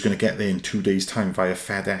it was going to get there in 2 days' time via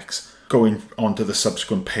FedEx. Going on to the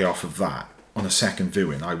subsequent payoff of that on a second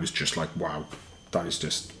viewing, I was just like, wow, that is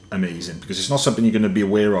just amazing, because it's not something you're going to be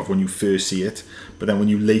aware of when you first see it, but then when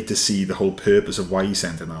you later see the whole purpose of why he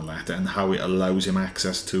sent in that letter and how it allows him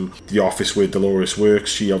access to the office where Dolores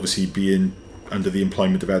works, she obviously being under the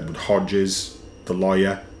employment of Edward Hodges, the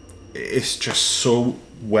lawyer. It's just so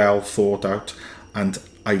well thought out, and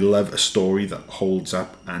I love a story that holds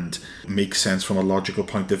up and makes sense from a logical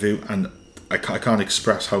point of view. And I can't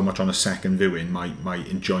express how much on a second viewing my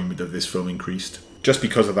enjoyment of this film increased. Just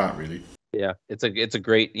because of that, really. Yeah, it's a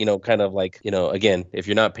great, kind of like, again, if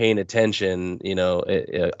you're not paying attention,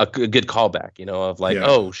 a good callback, of like,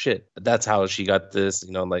 oh shit, that's how she got this,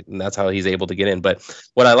 like, and that's how he's able to get in. But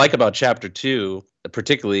what I like about chapter 2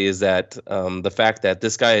 particularly is that the fact that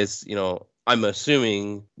this guy is, I'm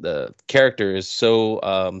assuming the character is so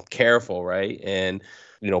careful, right? And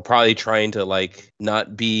probably trying to like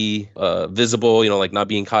not be visible, like not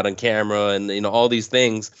being caught on camera and all these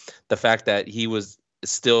things. The fact that he was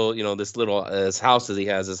still, this little his house that he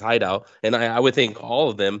has, his hideout, and I would think all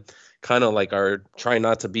of them kind of like are trying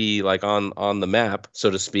not to be like on the map, so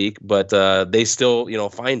to speak, but they still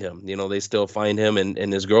find him. They still find him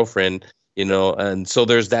and his girlfriend. And so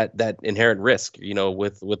there's that inherent risk,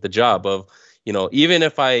 with the job of, even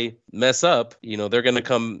if I mess up, they're gonna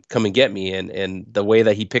come and get me. And the way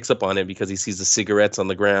that he picks up on it, because he sees the cigarettes on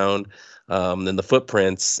the ground, and the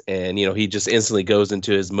footprints, and he just instantly goes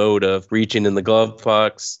into his mode of reaching in the glove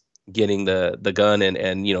box, getting the gun,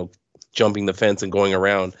 and jumping the fence and going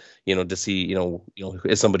around, to see,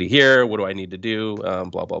 is somebody here? What do I need to do?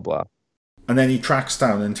 Blah blah blah. And then he tracks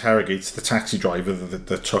down and interrogates the taxi driver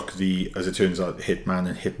that took the, as it turns out, hitman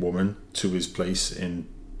and hitwoman to his place in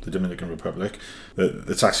the Dominican Republic.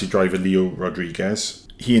 The taxi driver, Leo Rodriguez,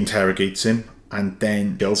 he interrogates him and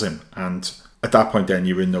then kills him. And at that point then,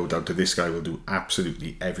 you're in no doubt that this guy will do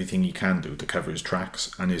absolutely everything he can do to cover his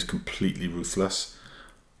tracks and is completely ruthless.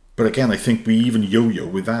 But again, I think we even yo-yo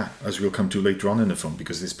with that, as we'll come to later on in the film,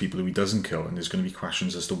 because there's people who he doesn't kill and there's going to be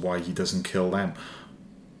questions as to why he doesn't kill them.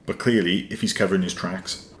 But clearly, if he's covering his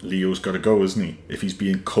tracks, Leo's got to go, isn't he? If he's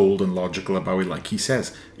being cold and logical about it, like he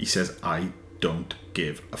says, I don't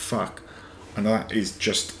give a fuck. And that is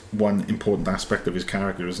just one important aspect of his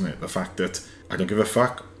character, isn't it? The fact that I don't give a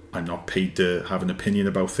fuck, I'm not paid to have an opinion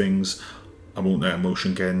about things, I won't let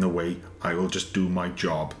emotion get in the way, I will just do my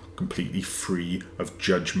job, completely free of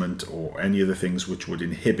judgment or any of the things which would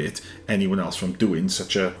inhibit anyone else from doing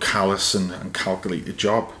such a callous and calculated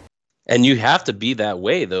job. And you have to be that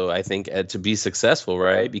way, though, I think, to be successful,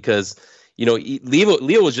 right? Because,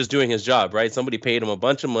 Leo was just doing his job, right? Somebody paid him a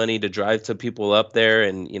bunch of money to drive to people up there,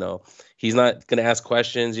 and, he's not going to ask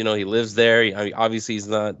questions. He lives there. Obviously, he's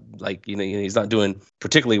not like, he's not doing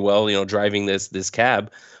particularly well, driving this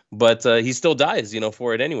cab, but he still dies,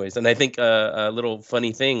 for it anyways. And I think a little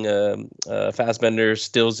funny thing, Fassbender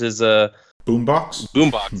steals his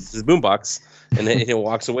boombox, and then he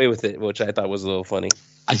walks away with it, which I thought was a little funny.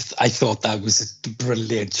 I thought that was a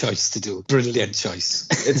brilliant choice to do. Brilliant choice.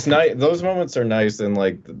 It's nice. Those moments are nice, and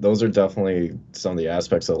like those are definitely some of the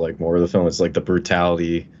aspects I like more of the film. It's like the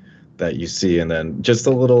brutality that you see, and then just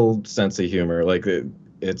a little sense of humor. Like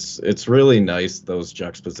it's really nice, those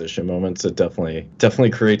juxtaposition moments. It definitely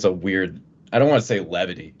creates a weird, I don't want to say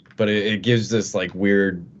levity, but it gives this like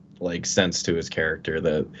weird like sense to his character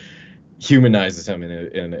that humanizes him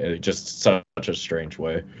in just such a strange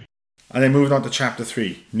way. And then moving on to chapter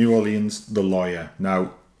 3, New Orleans, the lawyer.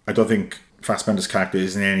 Now, I don't think Fassbender's character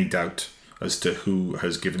is in any doubt as to who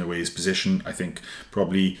has given away his position. I think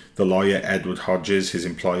probably the lawyer, Edward Hodges, his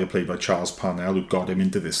employer, played by Charles Parnell, who got him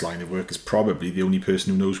into this line of work, is probably the only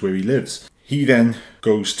person who knows where he lives. He then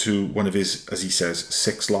goes to one of his, as he says,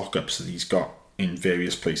 6 lockups that he's got in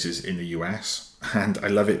various places in the US. And I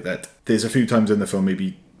love it that there's a few times in the film,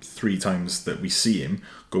 maybe 3 times, that we see him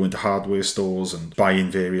go into hardware stores and buy in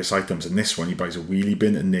various items. And this one, he buys a wheelie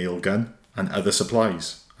bin, a nail gun, and other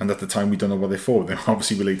supplies. And at the time, we don't know what they're for. Then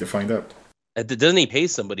obviously we're late to find out. Doesn't he pay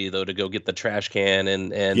somebody, though, to go get the trash can?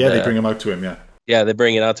 And yeah, they bring him out to him, yeah. Yeah, they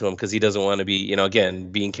bring it out to him because he doesn't want to be, again,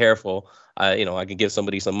 being careful. I can give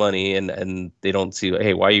somebody some money and they don't see,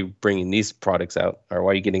 hey, why are you bringing these products out? Or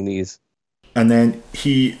why are you getting these? And then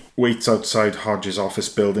he waits outside Hodges' office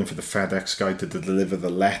building for the FedEx guy to deliver the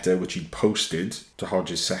letter which he'd posted to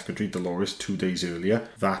Hodges' secretary, Dolores, 2 days earlier.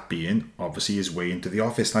 That being, obviously, his way into the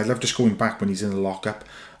office. And I love just going back when he's in a lockup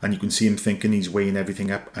and you can see him thinking he's weighing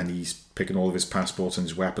everything up and he's picking all of his passports and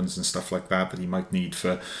his weapons and stuff like that he might need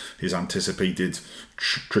for his anticipated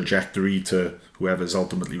trajectory to whoever's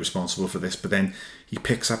ultimately responsible for this. But then he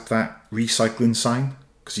picks up that recycling sign,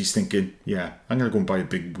 because he's thinking, yeah, I'm going to go and buy a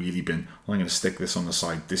big wheelie bin. I'm going to stick this on the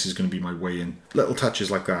side. This is going to be my way in. Little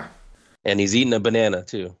touches like that. And he's eating a banana,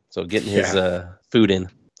 too. So getting his food in.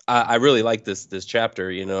 I really like this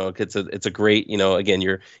chapter, it's a great, again,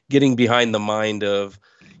 you're getting behind the mind of,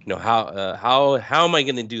 how am I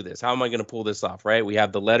going to do this? How am I going to pull this off? Right? We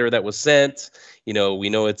have the letter that was sent. We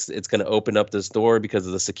know it's going to open up this door because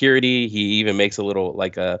of the security. He even makes a little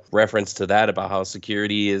like a reference to that about how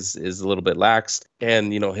security is a little bit lax,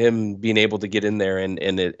 and him being able to get in there, and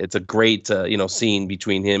it's a great scene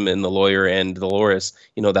between him and the lawyer and Dolores.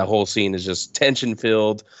 That whole scene is just tension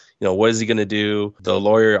filled. What is he going to do? The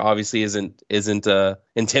lawyer obviously isn't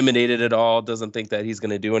intimidated at all. Doesn't think that he's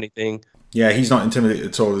going to do anything. Yeah, he's not intimidated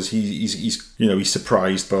at all. He's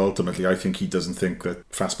surprised, but ultimately, I think he doesn't think that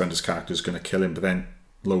Fassbender's character is going to kill him. But then,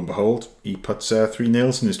 lo and behold, he puts 3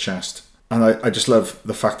 nails in his chest. And I just love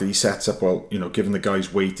the fact that he sets up, given the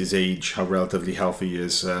guy's weight, his age, how relatively healthy he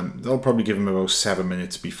is, they'll probably give him about 7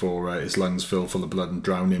 minutes before his lungs fill full of blood and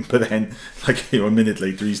drown him. But then, a minute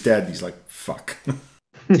later, he's dead. He's like, fuck.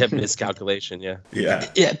 Miscalculation, yeah.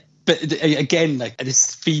 Yeah, but again,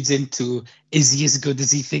 this feeds into, is he as good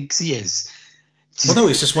as he thinks he is? Well, no,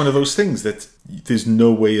 it's just one of those things that there's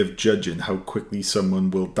no way of judging how quickly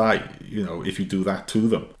someone will die, if you do that to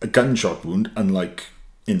them. A gunshot wound, unlike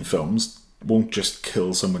in films, won't just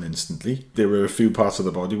kill someone instantly. There are a few parts of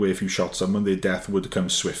the body where if you shot someone, their death would come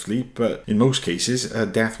swiftly, but in most cases,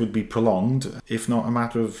 death would be prolonged, if not a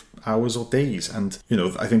matter of hours or days. And,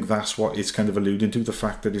 I think that's what it's kind of alluding to, the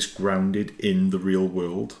fact that it's grounded in the real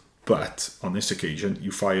world. But on this occasion,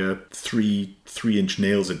 you fire 3-inch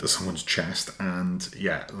nails into someone's chest, and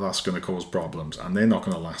yeah, that's going to cause problems, and they're not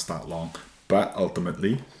going to last that long. But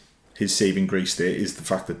ultimately, his saving grace there is the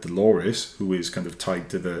fact that Dolores, who is kind of tied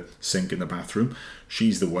to the sink in the bathroom,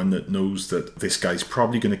 she's the one that knows that this guy's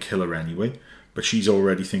probably going to kill her anyway, but she's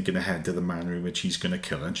already thinking ahead to the manner in which he's going to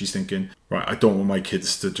kill her. And she's thinking, right, I don't want my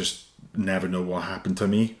kids to just never know what happened to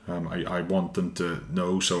me. I want them to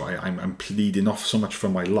know, so I'm pleading not so much for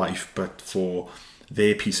my life, but for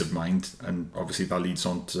their peace of mind. And obviously that leads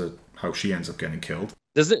on to how she ends up getting killed.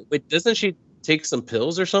 Doesn't she take some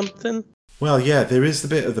pills or something? Well, yeah, there is the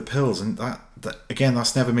bit of the pills, and that again,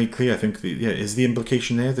 that's never made clear. I think is the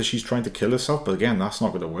implication there that she's trying to kill herself, but again, that's not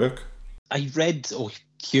going to work. I read or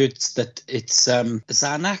heard that it's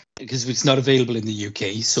Xanax, because it's not available in the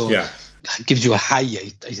UK, so it gives you a high,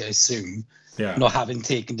 I assume, not having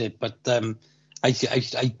taken it. But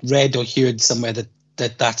I read or heard somewhere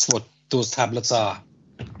that that's what those tablets are.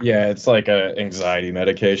 Yeah, it's like a anxiety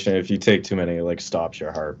medication. If you take too many, it stops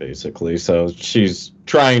your heart, basically. So she's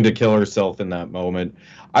trying to kill herself in that moment.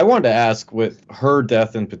 I wanted to ask, with her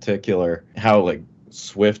death in particular, how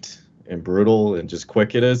swift and brutal and just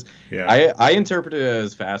quick it is. Yeah, I interpret it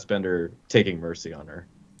as Fassbender taking mercy on her.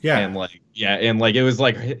 Yeah, and it was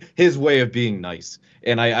his way of being nice.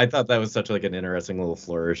 And I thought that was such an interesting little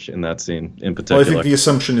flourish in that scene in particular. Well, I think the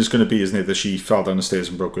assumption is going to be, isn't it, that she fell down the stairs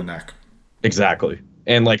and broke her neck. Exactly.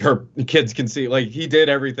 And her kids can see, he did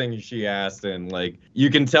everything she asked, and you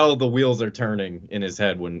can tell the wheels are turning in his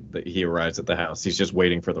head when he arrives at the house. He's just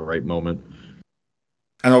waiting for the right moment.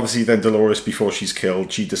 And obviously then Dolores, before she's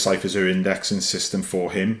killed, she deciphers her indexing system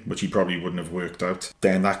for him, which he probably wouldn't have worked out.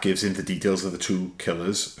 Then that gives him the details of the 2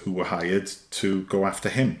 killers who were hired to go after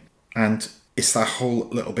him. And it's that whole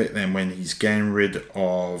little bit then when he's getting rid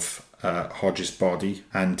of Hodges' body,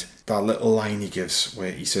 and that little line he gives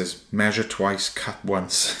where he says, "Measure twice, cut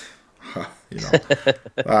once."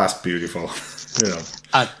 That's beautiful.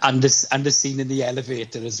 And the scene in the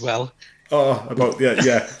elevator as well. Oh,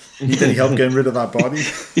 yeah. He helped getting rid of that body.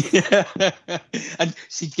 Yeah, and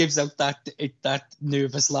she gives out that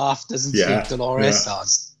nervous laugh, doesn't she, Dolores? Yeah.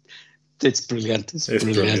 It's brilliant. It's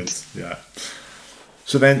brilliant. Yeah.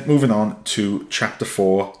 So then, moving on to Chapter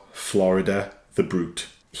 4, Florida, the Brute.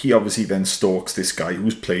 He obviously then stalks this guy who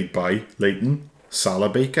was played by Leighton, Salah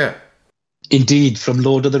Baker. Indeed, from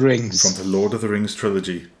Lord of the Rings. From the Lord of the Rings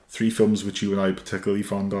trilogy. 3 films which you and I are particularly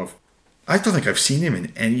fond of. I don't think I've seen him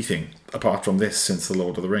in anything apart from this since The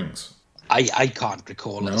Lord of the Rings. I can't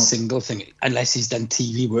recall a single thing, unless he's done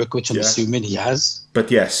TV work, which I'm assuming he has. But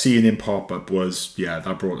yeah, seeing him pop up was,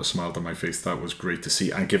 that brought a smile to my face. That was great to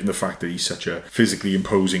see. And given the fact that he's such a physically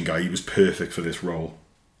imposing guy, he was perfect for this role.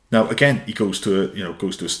 Now, again, he goes to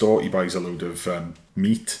a store, he buys a load of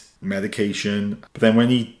meat, medication, but then when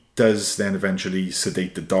he does then eventually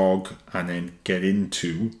sedate the dog and then get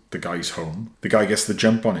into the guy's home, the guy gets the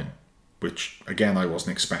jump on him, which, again, I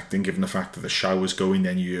wasn't expecting, given the fact that the shower's going,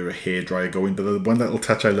 then you hear a hairdryer going. But the one little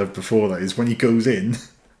touch I loved before that is when he goes in,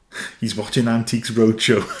 he's watching Antiques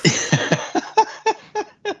Roadshow.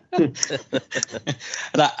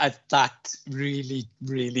 that really,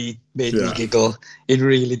 really made me giggle. It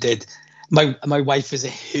really did. My wife is a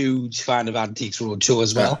huge fan of Antiques Roadshow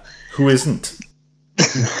as well. Who isn't?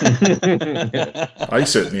 I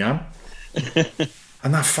certainly am.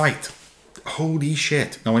 And that fight, holy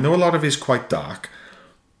shit. Now, I know a lot of it is quite dark,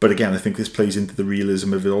 but again, I think this plays into the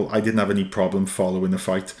realism of it all. I didn't have any problem following the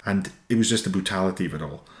fight, and it was just the brutality of it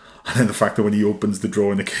all. And then the fact that when he opens the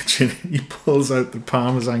drawer in the kitchen, he pulls out the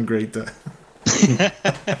Parmesan grater.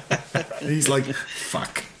 He's like,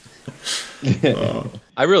 fuck. Oh.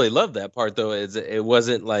 I really love that part, though. It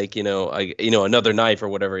wasn't like, another knife or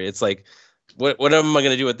whatever. It's like, what am I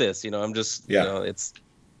going to do with this? I'm just, it's,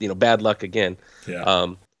 bad luck again. Yeah.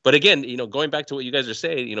 But again, going back to what you guys are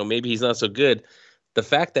saying, maybe he's not so good. The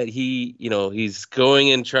fact that he's going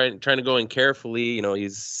in, trying to go in carefully,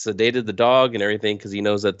 he's sedated the dog and everything because he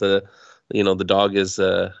knows that the dog is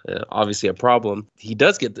obviously a problem. He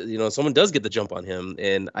does get, someone does get the jump on him.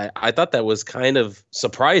 And I thought that was kind of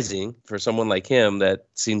surprising for someone like him that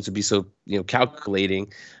seems to be so,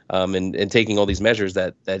 calculating and taking all these measures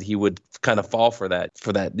that he would kind of fall for that,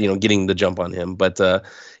 getting the jump on him. But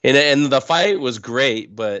and the fight was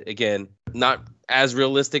great, but again, not as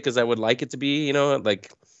realistic as I would like it to be,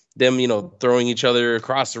 like them, throwing each other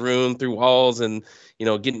across the room through walls and,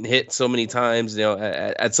 getting hit so many times,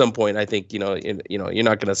 at some point, I think, you're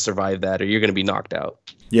not going to survive that or you're going to be knocked out.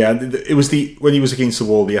 Yeah. It was when he was against the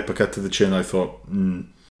wall, the uppercut to the chin, I thought,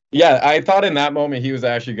 Yeah, I thought in that moment he was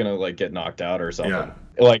actually going to like get knocked out or something. Yeah.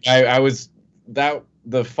 Like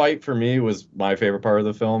the fight for me was my favorite part of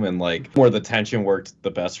the film, and like where the tension worked the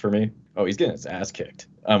best for me. Oh, he's getting his ass kicked.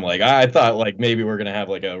 I'm like, I thought like maybe we're gonna have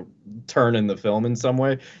like a turn in the film in some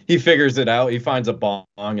way. He figures it out. He finds a bong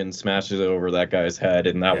and smashes it over that guy's head,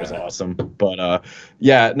 and that was awesome. But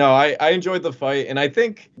I enjoyed the fight, and I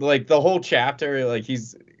think like the whole chapter, like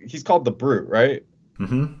he's called the Brute, right?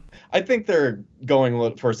 Mm-hmm. I think they're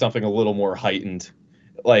going for something a little more heightened.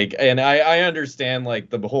 Like, and I understand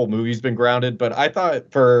like the whole movie's been grounded, but I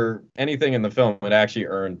thought for anything in the film, it actually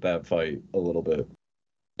earned that fight a little bit.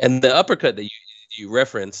 And the uppercut that you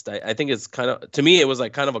referenced, I think it's kind of, to me, it was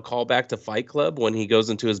like kind of a callback to Fight Club when he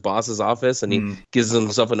goes into his boss's office and he gives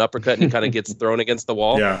himself an uppercut and he kind of gets thrown against the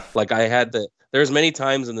wall. Yeah. Like there's many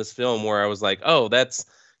times in this film where I was like, oh, that's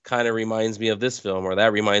kind of reminds me of this film, or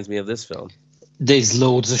that reminds me of this film. There's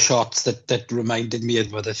loads of shots that reminded me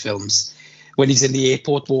of other films. When he's in the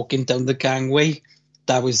airport walking down the gangway,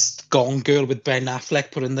 that was Gone Girl with Ben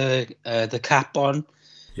Affleck putting the cap on.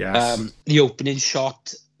 Yes. The opening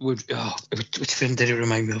shot, which film did it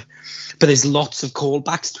remind me of? But there's lots of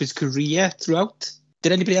callbacks to his career throughout.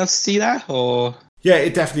 Did anybody else see that? Or yeah,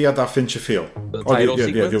 it definitely had that Fincher feel. The title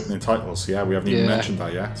sequence? The opening titles. Yeah, we haven't even mentioned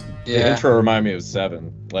that yet. The intro reminded me of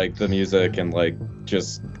Seven, like the music and like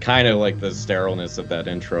just kind of like the sterileness of that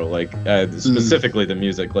intro, like specifically the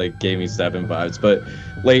music like gave me Seven vibes. But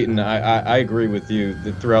Leighton, I agree with you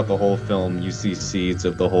that throughout the whole film you see seeds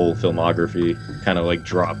of the whole filmography kind of like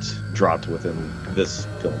dropped within this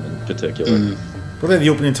film in particular. But then the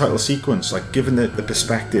opening title sequence, like given the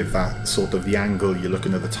perspective, that sort of the angle you're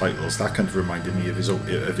looking at the titles, that kind of reminded me of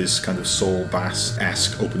his kind of Saul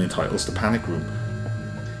Bass-esque opening titles to Panic Room.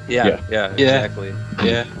 Yeah, exactly.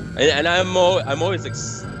 Yeah, and I'm always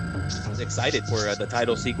excited for the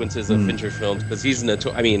title sequences of Fincher's films because he's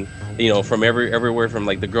from everywhere from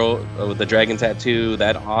like the girl with the dragon tattoo,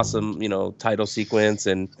 that awesome title sequence,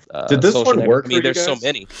 and did this one work? There's so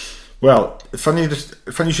many. Well, funny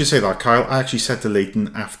you should say that, Kyle. I actually said to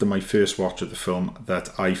Leighton after my first watch of the film that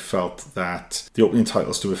I felt that the opening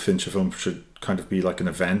titles to a Fincher film should kind of be like an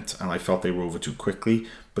event, and I felt they were over too quickly.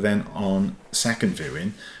 But then on second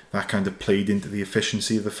viewing, that kind of played into the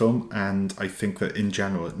efficiency of the film, and I think that in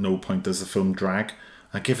general, at no point does the film drag.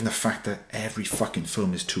 And given the fact that every fucking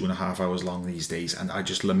film is 2.5 hours long these days, and I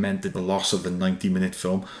just lamented the loss of the 90-minute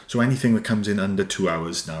film. So anything that comes in under 2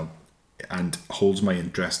 hours now and holds my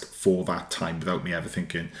interest for that time without me ever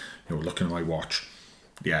thinking, looking at my watch.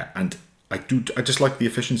 Yeah, and I just like the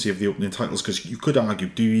efficiency of the opening titles, because you could argue,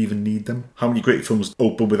 do you even need them? How many great films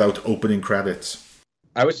open without opening credits?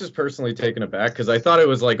 I was just personally taken aback because I thought it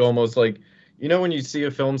was like almost like, when you see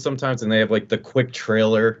a film sometimes and they have like the quick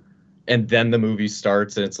trailer and then the movie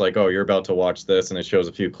starts and it's like, oh, you're about to watch this, and it shows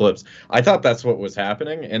a few clips. I thought that's what was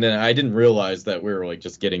happening, and then I didn't realize that we were like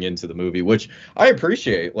just getting into the movie, which I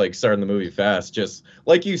appreciate, like starting the movie fast. Just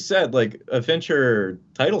like you said, like a Fincher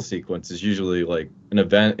title sequence is usually like an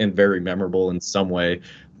event and very memorable in some way.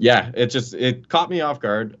 Yeah, it caught me off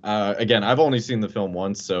guard. Again, I've only seen the film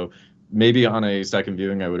once, so maybe on a second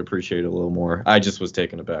viewing I would appreciate it a little more. I just was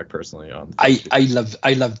taken aback personally on. I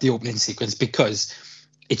love the opening sequence because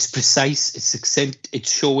it's precise, it's succinct, it's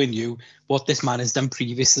showing you what this man has done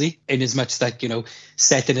previously, in as much that,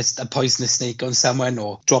 setting a poisonous snake on someone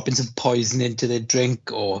or dropping some poison into the drink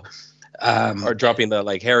or Or dropping the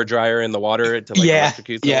like hair dryer in the water to like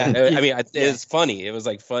electrocute someone. I mean, it's funny. It was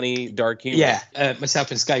like funny, dark humor. Yeah,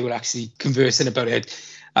 myself and Skye were actually conversing about it,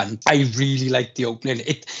 and I really liked the opening.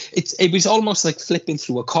 It was almost like flipping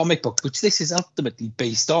through a comic book, which this is ultimately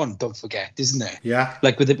based on. Don't forget, isn't it? Yeah.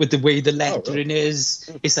 Like with the way the lettering is,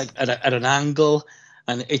 it's like at an angle,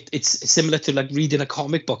 and it's similar to like reading a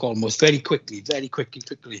comic book almost very quickly,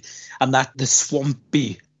 and that the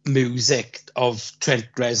swampy music of Trent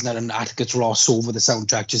Reznor and Atticus Ross over the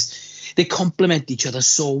soundtrack, just they complement each other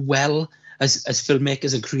so well as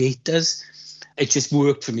filmmakers and creators. It just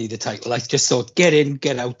worked for me, the title. I just thought, get in,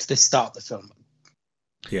 get out to start the film.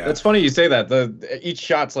 Yeah, it's funny you say that. Each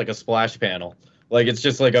shot's like a splash panel. Like it's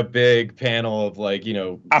just like a big panel of like, you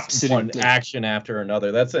know, one action after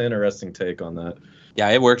another. That's an interesting take on that. Yeah,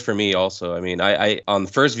 it worked for me also. I mean, I on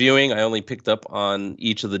the first viewing, I only picked up on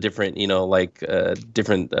each of the different, you know, like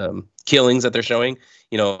different killings that they're showing.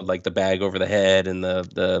 You know, like the bag over the head and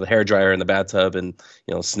the hairdryer in the bathtub and,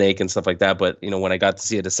 you know, snake and stuff like that. But, you know, when I got to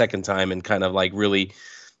see it a second time and kind of like really,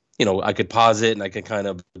 you know, I could pause it and I could kind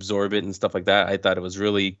of absorb it and stuff like that. I thought it was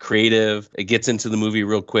really creative. It gets into the movie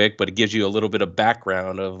real quick, but it gives you a little bit of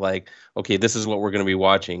background of like, okay, this is what we're going to be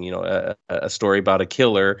watching, you know, a story about a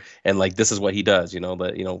killer. And like, this is what he does, you know,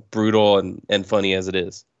 but, you know, brutal and funny as it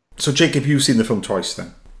is. So Jacob, you've seen the film twice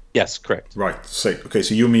then? Yes, correct. Right. So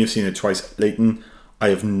you and me have seen it twice. Leighton, I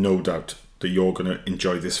have no doubt that you're going to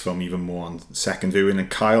enjoy this film even more on second viewing. And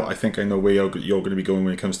Kyle, I think I know where you're going to be going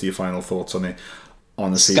when it comes to your final thoughts on it.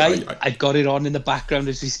 Honestly, Skye, I've got it on in the background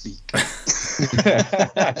as we speak.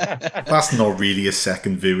 That's not really a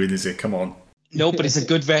second viewing, is it? Come on. No, but it's a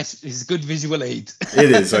good visual aid.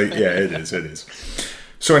 It is. It is.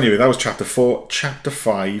 So anyway, that was Chapter 4. Chapter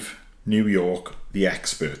 5, New York, The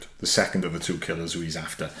Expert, the second of the two killers who he's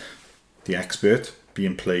after. The Expert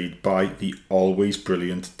being played by the always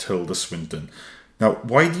brilliant Tilda Swinton. Now,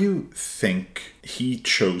 why do you think he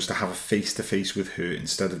chose to have a face-to-face with her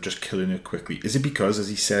instead of just killing her quickly? Is it because, as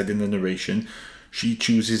he said in the narration, she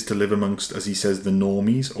chooses to live amongst, as he says, the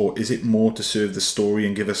normies? Or is it more to serve the story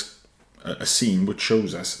and give us a scene which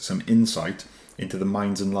shows us some insight into the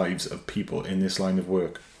minds and lives of people in this line of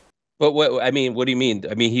work? But what do you mean?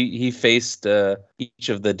 I mean, he faced each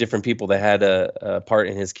of the different people that had a part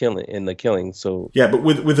in his killing. So yeah, but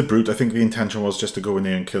with the brute, I think the intention was just to go in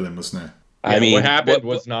there and kill him, wasn't it? Yeah, I mean, what happened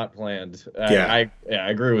was not planned. I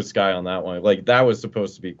agree with Skye on that one. Like that was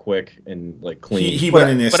supposed to be quick and like clean. He went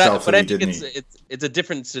in there stealthily, I think it's a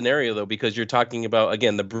different scenario though, because you're talking about,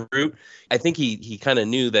 again, the brute. I think he kind of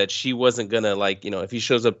knew that she wasn't gonna, like, you know, if he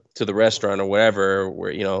shows up to the restaurant or whatever, where,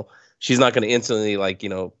 you know, she's not gonna instantly, like, you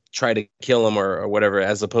know, try to kill him or whatever,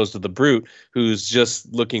 as opposed to the brute who's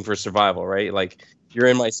just looking for survival, right? Like, you're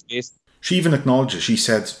in my space. She even acknowledges. She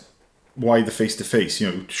said, why the face-to-face?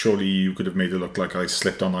 You know, surely you could have made it look like I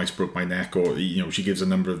slipped on ice, broke my neck, or, you know, she gives a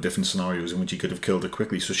number of different scenarios in which he could have killed her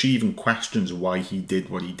quickly. So she even questions why he did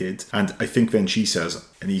what he did. And I think then she says,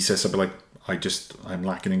 and he says something like, I'm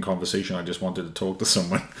lacking in conversation, I just wanted to talk to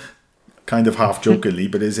someone. Kind of half-jokingly,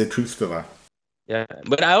 but is there truth to that? Yeah,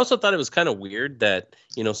 but I also thought it was kind of weird that,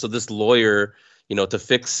 you know, so this lawyer, you know, to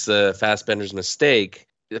fix Fassbender's mistake,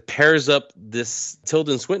 it pairs up this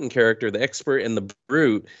Tilda Swinton character, the expert, and the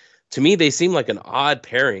brute. To me, they seem like an odd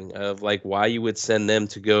pairing of like why you would send them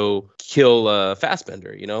to go kill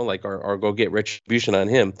Fassbender, you know, like or go get retribution on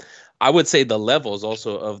him. I would say the levels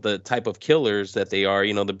also of the type of killers that they are.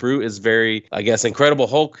 You know, the brute is very, I guess, Incredible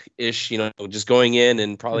Hulk-ish, you know, just going in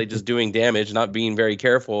and probably just doing damage, not being very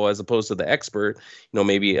careful, as opposed to the expert, you know,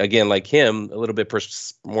 maybe, again, like him, a little bit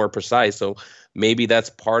more precise. So maybe that's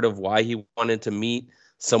part of why he wanted to meet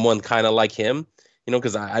someone kind of like him. You know,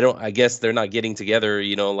 because I guess they're not getting together,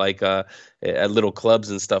 you know, like at little clubs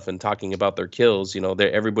and stuff and talking about their kills. You know,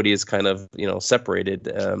 everybody is kind of, you know,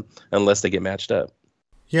 separated unless they get matched up.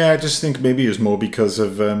 Yeah, I just think maybe it was more because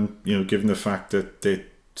of, you know, given the fact that they're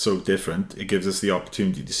so different, it gives us the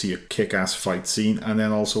opportunity to see a kick-ass fight scene and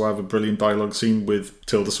then also have a brilliant dialogue scene with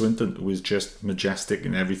Tilda Swinton, who is just majestic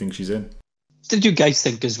in everything she's in. Did you guys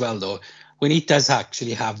think as well, though, when he does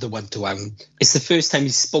actually have the one-to-one, it's the first time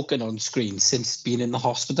he's spoken on screen since being in the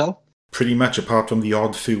hospital? Pretty much, apart from the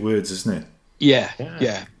odd few words, isn't it?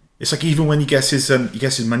 Yeah. It's like even when he gets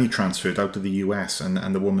his money transferred out to the US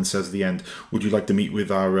and the woman says at the end, would you like to meet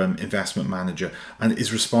with our investment manager? And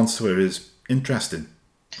his response to her is, interesting.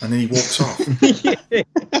 And then he walks off.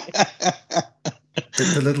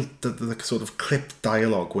 the sort of clipped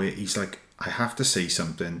dialogue where he's like, I have to say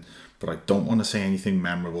something, but I don't want to say anything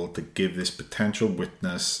memorable to give this potential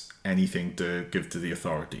witness anything to give to the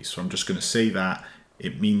authorities. So I'm just going to say that.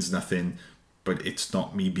 It means nothing, but it's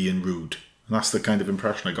not me being rude. And that's the kind of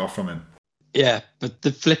impression I got from him. Yeah, but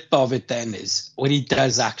the flip of it then is when he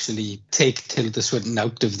does actually take Tilda Swinton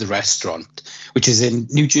out of the restaurant, which is in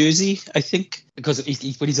New Jersey, I think, because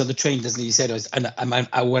when he's on the train, doesn't he? He said, I'm an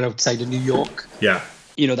hour outside of New York. Yeah.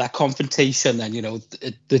 You know, that confrontation then, you know,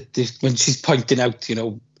 when she's pointing out, you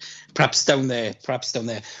know, perhaps down there.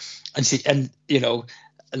 And you know,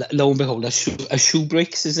 lo and behold, a shoe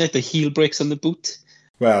breaks, isn't it? The heel breaks on the boot.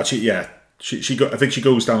 Well, I think she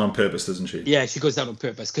goes down on purpose, doesn't she? Yeah, she goes down on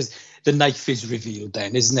purpose because the knife is revealed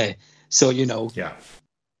then, isn't it? So, you know, yeah.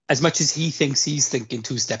 As much as he thinks he's thinking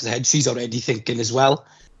 2 steps ahead, she's already thinking as well.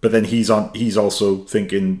 But then he's also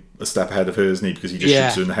thinking a step ahead of her, isn't he? Because he just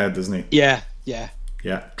shoots her in the head, doesn't he? Yeah.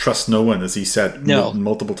 Yeah. Trust no one, as he said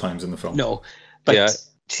multiple times in the film. No, but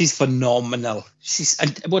she's phenomenal. She's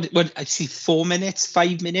 4 minutes,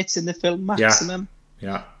 5 minutes in the film maximum.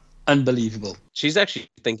 Yeah. Unbelievable. She's actually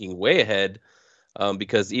thinking way ahead,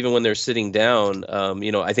 because even when they're sitting down,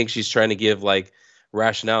 you know, I think she's trying to give like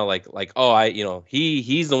rationale, like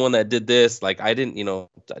he's the one that did this. Like I didn't, you know,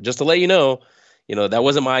 just to let you know, that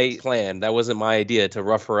wasn't my plan. That wasn't my idea to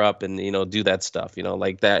rough her up and, you know, do that stuff, you know,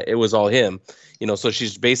 like that. It was all him, you know, so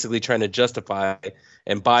she's basically trying to justify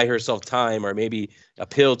and buy herself time, or maybe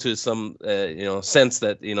appeal to some, sense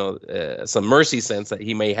that, some mercy sense that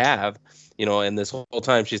he may have, you know, and this whole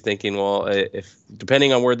time she's thinking, well, if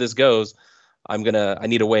depending on where this goes, I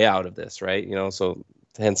need a way out of this. Right. You know, so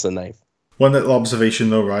hence the knife. One little observation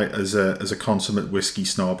though, right, as a consummate whiskey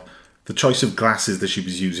snob, the choice of glasses that she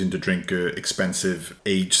was using to drink her expensive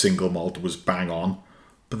aged single malt was bang on.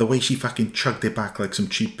 But the way she fucking chugged it back like some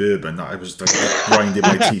cheap bourbon, I was like grinding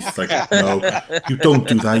my teeth. Like, no, you don't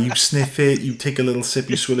do that. You sniff it, you take a little sip,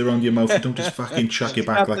 you swill it around your mouth. You don't just fucking chuck it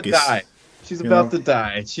back like it's... She's about to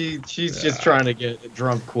die. She's just trying to get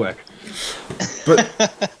drunk quick. But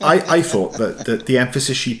I thought that the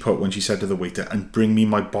emphasis she put when she said to the waiter, and bring me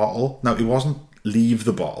my bottle. Now, it wasn't leave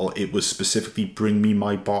the bottle, it was specifically bring me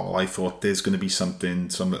my bottle. I thought there's going to be some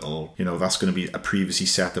little, that's going to be a previously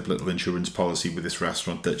set up little insurance policy with this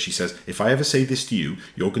restaurant, that she says, if I ever say this to you,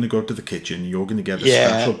 you're going to go up to the kitchen, you're going to get a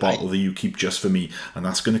special bottle that you keep just for me, and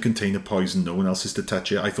that's going to contain a poison, no one else is to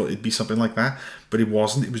touch it. I thought it'd be something like that, but it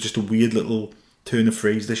wasn't. It was just a weird little turn of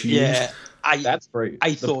phrase that she used. That's great.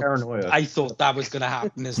 I thought that was going to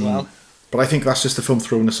happen as well. But I think that's just the film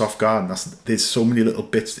throwing us off guard. And there's so many little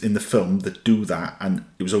bits in the film that do that, and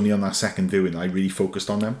it was only on that second viewing I really focused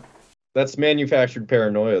on them. That's manufactured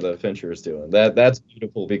paranoia that Fincher is doing. That's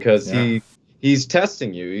beautiful, because he's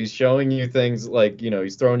testing you. He's showing you things like,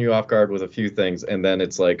 he's throwing you off guard with a few things, and then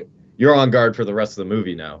it's like you're on guard for the rest of the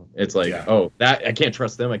movie now. It's like, that I can't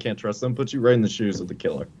trust them. Put you right in the shoes of the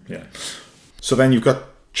killer. Yeah. So then you've got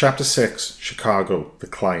Chapter 6, Chicago, the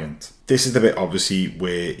client. This is the bit, obviously,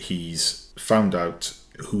 where he's found out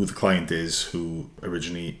who the client is, who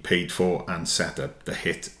originally paid for and set up the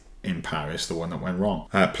hit in Paris, the one that went wrong.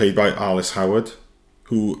 Played by Alice Howard,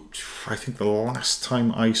 who I think the last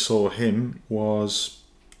time I saw him was,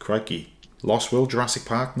 crikey, Lost World, Jurassic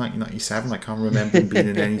Park, 1997. I can't remember him being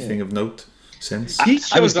in anything of note since.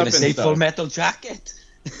 I was going to say Full Metal Jacket.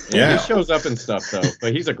 Yeah. He shows up in stuff, though,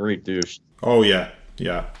 but he's a great douche. Oh, yeah.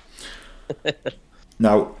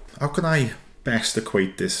 Now, how can I best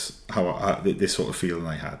equate this, this sort of feeling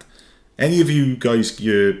I had? Any of you guys,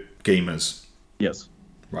 you're gamers? Yes.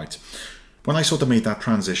 Right. When I sort of made that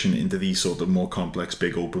transition into these sort of more complex,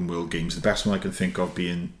 big open world games, the best one I can think of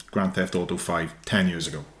being Grand Theft Auto 5 10 years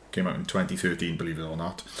ago. Came out in 2013, believe it or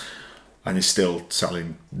not. And is still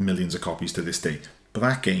selling millions of copies to this day. But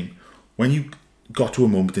that game, when you got to a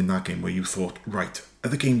moment in that game where you thought, right, are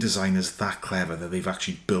the game designers that clever that they've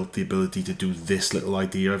actually built the ability to do this little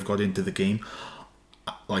idea I've got into the game?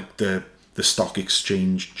 Like the stock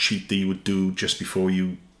exchange cheat that you would do just before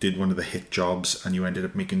you did one of the hit jobs and you ended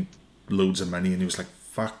up making loads of money, and it was like,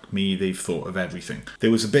 fuck me, they've thought of everything.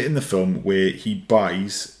 There was a bit in the film where he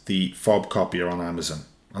buys the fob copier on Amazon,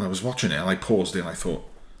 and I was watching it and I paused it and I thought,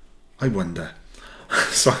 I wonder.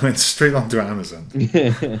 So I went straight onto Amazon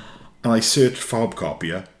and I searched fob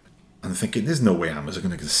copier, and I'm thinking, there's no way Amazon are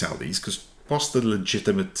going to sell these, because what's the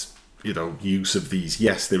legitimate, use of these?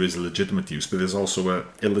 Yes, there is a legitimate use, but there's also a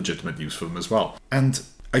illegitimate use for them as well. And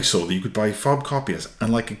I saw that you could buy fob copiers,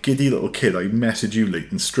 and like a giddy little kid, I messaged you,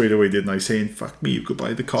 Leighton, straight away, didn't I, saying, fuck me, you could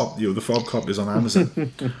buy the fob copiers on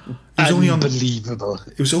Amazon. Unbelievable.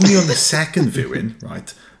 It was only on the second viewing,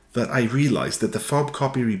 right, that I realised that the fob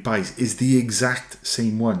copier he buys is the exact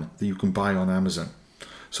same one that you can buy on Amazon.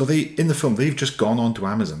 So in the film, they've just gone onto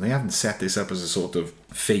Amazon. They haven't set this up as a sort of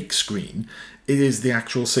fake screen. It is the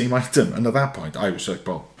actual same item. And at that point, I was like,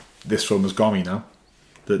 well, this film has got me now.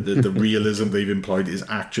 The realism they've employed is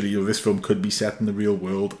actually, this film could be set in the real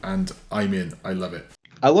world, and I'm in. I love it.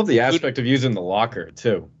 I love the aspect of using the locker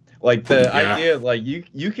too. Like the idea, like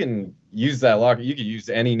you can use that locker. You could use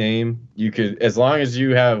any name. You could, as long as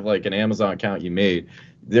you have like an Amazon account you made.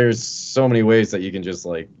 There's so many ways that you can just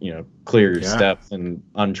like, clear your steps and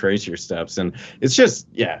untrace your steps. And it's just,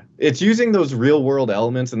 it's using those real world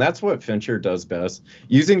elements. And that's what Fincher does best.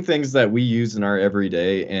 Using things that we use in our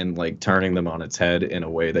everyday and like turning them on its head in a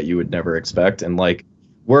way that you would never expect. And like,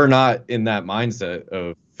 we're not in that mindset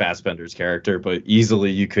of Fassbender's character, but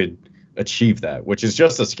easily you could achieve that, which is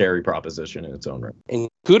just a scary proposition in its own right. And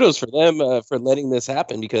kudos for them for letting this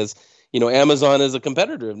happen, because Amazon is a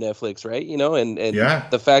competitor of Netflix, right? And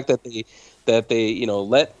the fact that they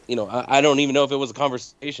let, I don't even know if it was a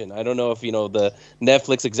conversation. I don't know if, the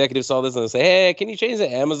Netflix executive saw this and say, hey, can you change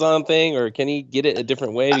the Amazon thing, or can you get it a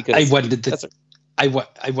different way? Because I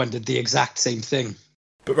wondered the exact same thing.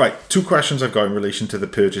 But right, 2 questions I've got in relation to the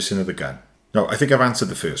purchasing of the gun. No, I think I've answered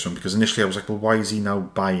the first one, because initially I was like, well, why is he now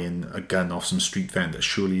buying a gun off some street vendor?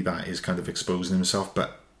 Surely that is kind of exposing himself,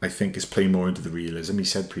 but I think it's playing more into the realism. He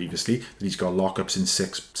said previously that he's got lockups in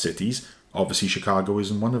 6 cities. Obviously, Chicago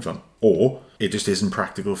isn't one of them. Or it just isn't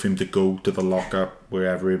practical for him to go to the lockup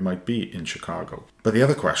wherever it might be in Chicago. But the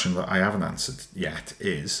other question that I haven't answered yet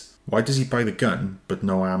is, why does he buy the gun but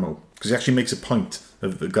no ammo? Because he actually makes a point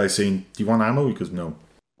of the guy saying, do you want ammo? He goes, no.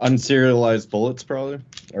 Unserialized bullets, probably,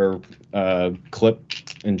 or clip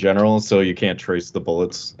in general, so you can't trace the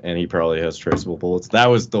bullets, and he probably has traceable bullets. That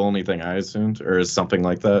was the only thing I assumed, or something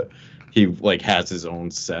like that. He like has his own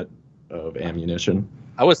set of ammunition.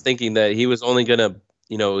 I was thinking that he was only gonna,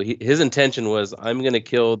 his intention was, I'm gonna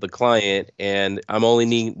kill the client, and I'm only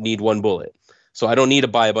need 1 bullet, so I don't need to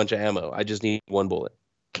buy a bunch of ammo. I just need 1 bullet.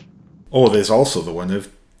 Oh, there's also the one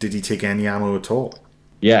of, did he take any ammo at all?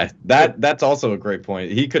 Yeah, that's also a great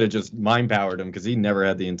point. He could have just mind-powered him, because he never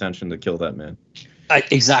had the intention to kill that man.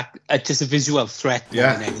 Exactly. Just a visual threat more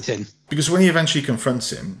than anything. Because when he eventually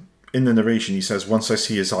confronts him, in the narration he says, once I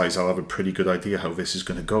see his eyes, I'll have a pretty good idea how this is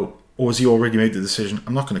going to go. Or has he already made the decision,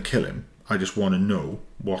 I'm not going to kill him, I just want to know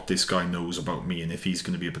what this guy knows about me and if he's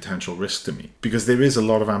going to be a potential risk to me? Because there is a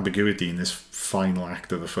lot of ambiguity in this final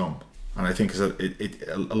act of the film. And I think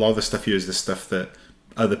a lot of the stuff here is the stuff that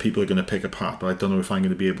other people are going to pick apart, but I don't know if I'm going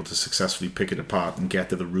to be able to successfully pick it apart and get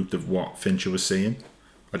to the root of what Fincher was saying.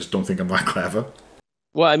 I just don't think I'm that clever.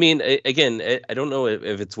 Well, I mean, again, I don't know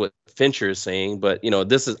if it's what Fincher is saying, but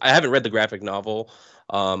I haven't read the graphic novel.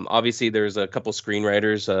 Obviously, there's a couple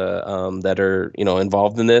screenwriters that are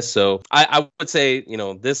involved in this. So I would say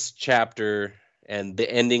this chapter and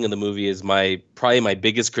the ending of the movie is probably my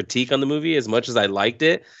biggest critique on the movie. As much as I liked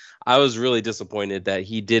it, I was really disappointed that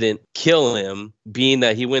he didn't kill him, being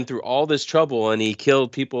that he went through all this trouble and he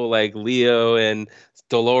killed people like Leo and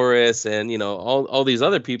Dolores and all these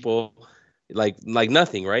other people like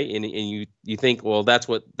nothing, right? And you think, well, that's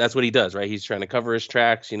what he does, right? He's trying to cover his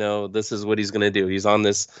tracks. This is what he's going to do. He's on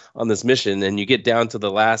this mission, and you get down to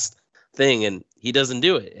the last thing and he doesn't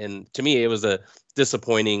do it. And to me, it was a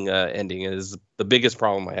disappointing ending. It is the biggest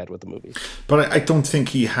problem I had with the movie. But I don't think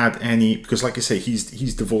he had any, because like I say,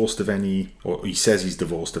 he's divorced of any, or he says he's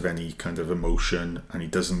divorced of any kind of emotion, and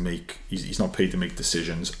he's not paid to make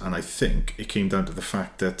decisions. And I think it came down to the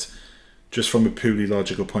fact that, just from a purely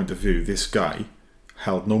logical point of view, this guy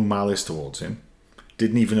held no malice towards him,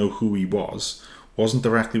 didn't even know who he was, wasn't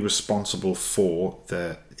directly responsible for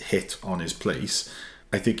the hit on his place.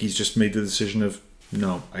 I think he's just made the decision of,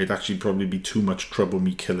 no, it'd actually probably be too much trouble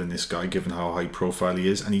me killing this guy given how high profile he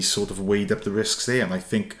is, and he's sort of weighed up the risks there, and I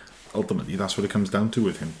think ultimately that's what it comes down to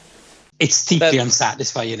with him. It's deeply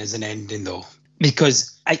unsatisfying as an ending, though,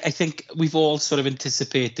 because I think we've all sort of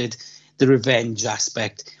anticipated the revenge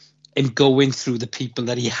aspect and going through the people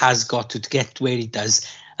that he has got to get where he does,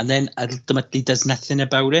 and then ultimately does nothing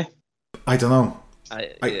about it. I don't know.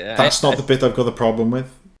 That's not the bit I've got a problem with.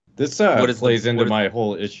 This plays into my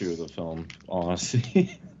whole issue of the film,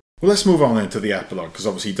 honestly. Well, let's move on into the epilogue, because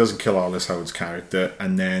obviously he doesn't kill Arliss Howard's character,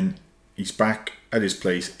 and then he's back at his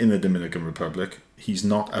place in the Dominican Republic. He's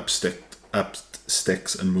not up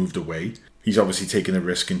sticks and moved away. He's obviously taking a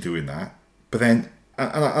risk in doing that. But then,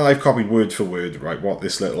 and I've copied word for word, right, what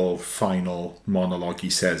this little final monologue he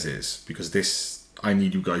says is, because this, I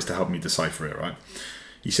need you guys to help me decipher it, right?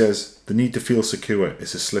 He says, the need to feel secure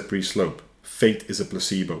is a slippery slope. Fate is a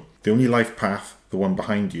placebo. The only life path, the one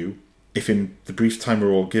behind you, if in the brief time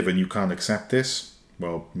we're all given you can't accept this,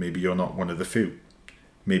 well, maybe you're not one of the few.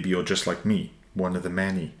 Maybe you're just like me, one of the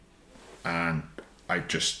many. And I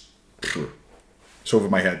just... It's over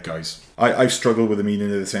my head, guys. I've struggled with the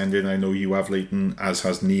meaning of this ending. I know you have, Leighton, as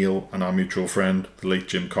has Neil and our mutual friend, the late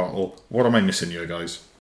Jim Cottle. What am I missing here, guys?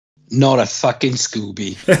 Not a fucking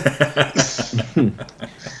Scooby.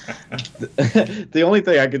 The only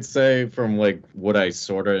thing I could say from like what I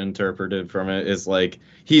sort of interpreted from it is like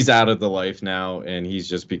he's out of the life now and he's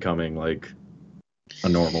just becoming like a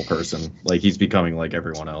normal person. Like he's becoming like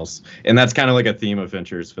everyone else. And that's kind of like a theme of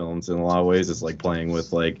Fincher's films in a lot of ways. It's like playing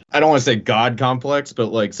with like, I don't want to say God complex, but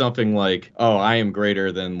like something like, oh, I am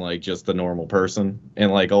greater than like just the normal person.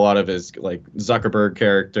 And like a lot of his like Zuckerberg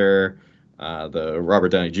character, the Robert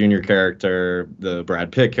Downey Jr. character, the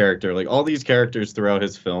Brad Pitt character, like all these characters throughout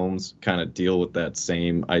his films kind of deal with that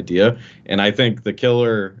same idea. And I think the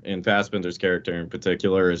killer in Fassbender's character in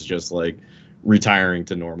particular is just like retiring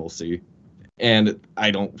to normalcy. And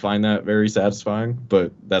I don't find that very satisfying,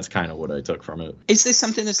 but that's kind of what I took from it. Is there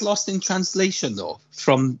something that's lost in translation, though,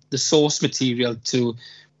 from the source material to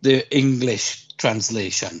the English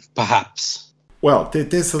translation, perhaps? Well,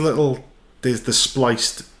 there's the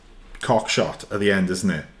spliced cock shot at the end,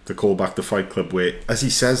 isn't it? The callback to Fight Club, where as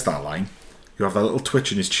he says that line, you have that little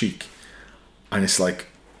twitch in his cheek, and it's like,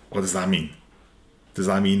 what does that mean? Does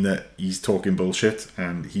that mean that he's talking bullshit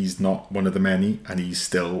and he's not one of the many and he's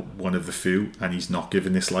still one of the few and he's not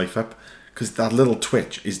giving this life up? Because that little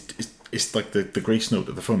twitch is like the grace note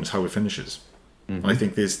of the film, is how it finishes. Mm-hmm. I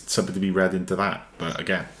think there's something to be read into that, but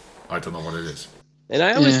again, I don't know what it is. And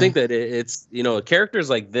I always think that it's, characters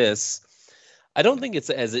like this, I don't think it's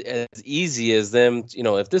as easy as them,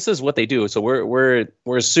 if this is what they do. So we're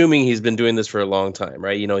assuming he's been doing this for a long time,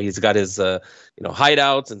 right? He's got his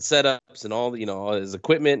hideouts and setups and all, all his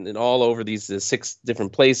equipment and all over these 6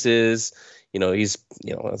 different places. He's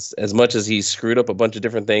as much as he's screwed up a bunch of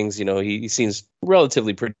different things, he seems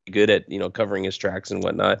relatively pretty good at covering his tracks and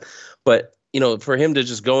whatnot. But for him to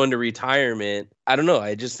just go into retirement, I don't know.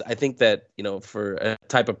 I think that for a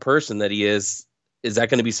type of person that he is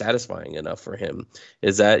that going to be satisfying enough for him?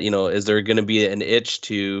 Is that, is there going to be an itch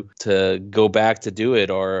to go back to do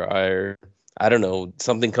it? Or I don't know,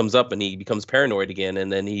 something comes up and he becomes paranoid again.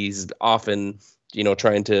 And then he's often,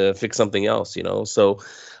 trying to fix something else, So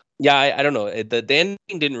yeah, I don't know. The ending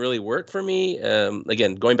didn't really work for me.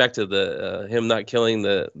 Again, going back to the him not killing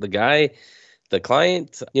the guy, the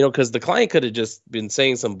client, because the client could have just been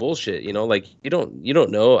saying some bullshit, like you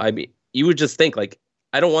don't know. I mean, you would just think like,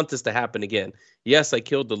 I don't want this to happen again. Yes, I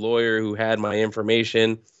killed the lawyer who had my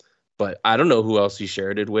information, but I don't know who else he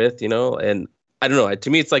shared it with, and I don't know. To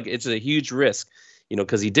me, it's like it's a huge risk,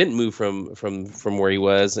 because he didn't move from where he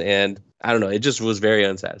was, and I don't know. It just was very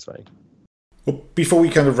unsatisfying. Well, before we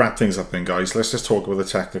kind of wrap things up then, guys, let's just talk about the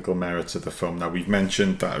technical merits of the film. Now, we've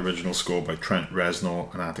mentioned that original score by Trent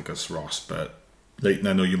Reznor and Atticus Ross, but Leighton,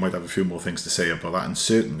 I know you might have a few more things to say about that, and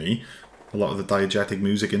certainly a lot of the diegetic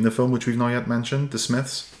music in the film, which we've not yet mentioned, the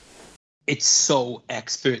Smiths. It's so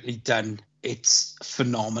expertly done. It's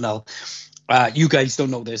phenomenal. You guys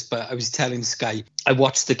don't know this, but I was telling Skye, I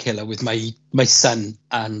watched The Killer with my son,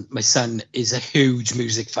 and my son is a huge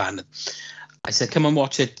music fan. I said, come and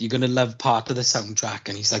watch it. You're going to love part of the soundtrack.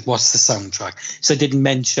 And he's like, what's the soundtrack? So I didn't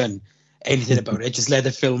mention anything about it. I just let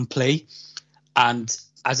the film play. And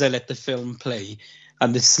as I let the film play,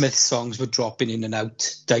 and the Smith songs were dropping in and out,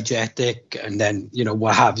 diegetic, and then,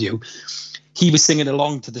 what have you. He was singing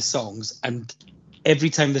along to the songs, and every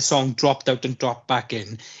time the song dropped out and dropped back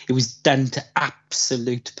in, it was done to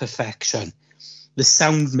absolute perfection. The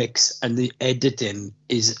sound mix and the editing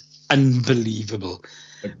is unbelievable.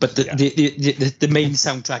 But the main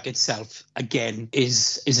soundtrack itself, again,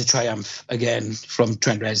 is a triumph, again, from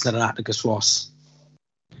Trent Reznor and Atticus Ross.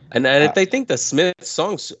 And I think the Smith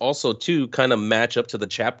songs also too kind of match up to the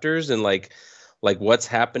chapters and like what's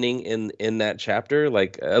happening in that chapter.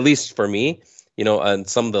 Like at least for me, and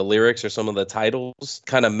some of the lyrics or some of the titles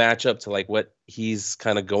kind of match up to like what he's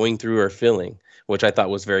kind of going through or feeling, which I thought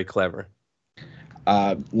was very clever.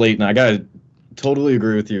 Leighton, I gotta totally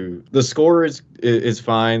agree with you. The score is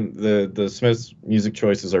fine. The Smiths' music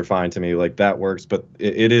choices are fine to me. Like that works, but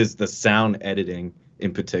it is the sound editing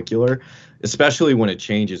in particular, especially when it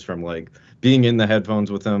changes from like being in the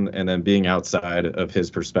headphones with him and then being outside of his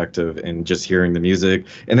perspective and just hearing the music.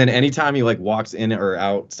 And then anytime he like walks in or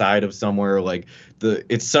outside of somewhere, like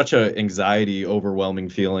it's such a anxiety overwhelming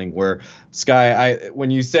feeling where Skye, when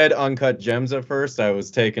you said Uncut Gems at first, I was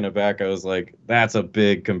taken aback. I was like, that's a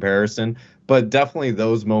big comparison, but definitely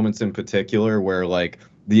those moments in particular where like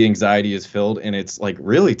the anxiety is filled and it's like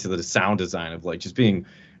really to the sound design of like just being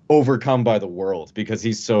overcome by the world because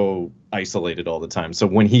he's so isolated all the time. So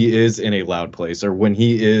when he is in a loud place or when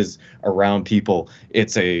he is around people,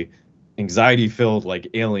 it's a anxiety-filled, like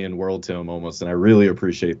alien world to him almost, and I really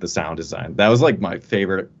appreciate the sound design. That was like my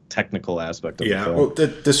favorite technical aspect of the film. Well,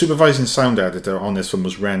 the supervising sound editor on this one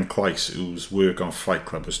was Ren Kleiss, whose work on Fight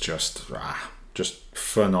Club was just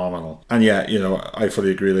phenomenal. And yeah, I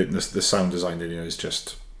fully agree that the sound design is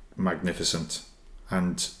just magnificent.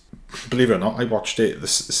 And believe it or not, I watched it, the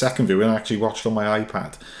second viewing I actually watched on my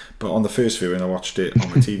iPad, but on the first viewing I watched it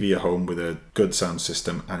on the TV at home with a good sound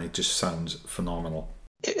system, and it just sounds phenomenal.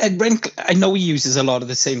 I know he uses a lot of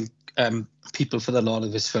the same people for a lot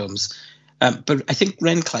of his films, but I think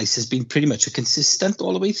Ren Kleiss has been pretty much a consistent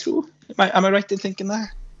all the way through. Am I right in thinking that?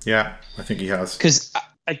 Yeah, I think he has. Because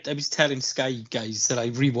I was telling Skye guys that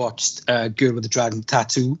I rewatched Girl with the Dragon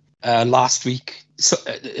Tattoo last week, so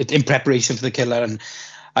in preparation for The Killer, and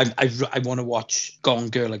I want to watch Gone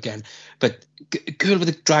Girl again. But Girl with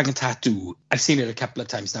the Dragon Tattoo, I've seen it a couple of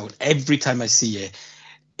times now, and every time I see it,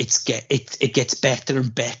 it gets better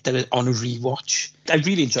and better on a rewatch. I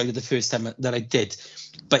really enjoyed it the first time that I did,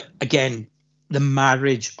 but again, the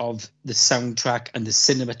marriage of the soundtrack and the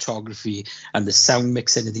cinematography and the sound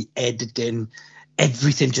mixing and the editing,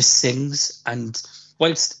 everything just sings. And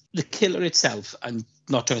whilst The Killer itself, and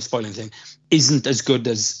not trying to spoil anything, isn't as good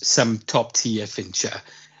as some top tier Fincher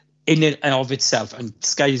in and of itself, and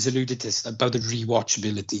Skye has alluded to this about the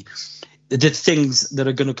rewatchability, the things that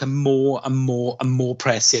are going to come more and more and more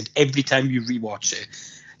prescient every time you rewatch it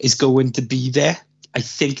is going to be there. I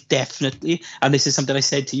think definitely. And this is something I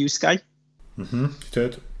said to you, Skye. Mm-hmm. You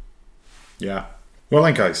did. Yeah. Well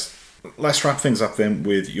then, guys, let's wrap things up then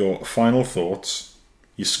with your final thoughts,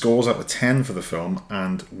 your scores out of 10 for the film,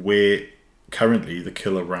 and where currently The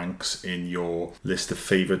Killer ranks in your list of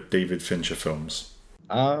favourite David Fincher films.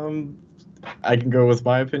 I can go with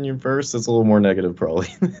my opinion first. It's a little more negative, probably.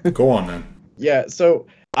 Go on, then. Yeah, so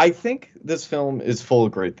I think this film is full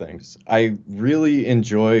of great things. I really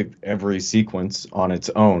enjoy every sequence on its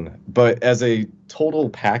own. But as a total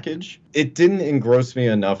package, it didn't engross me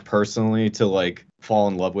enough personally to, like, fall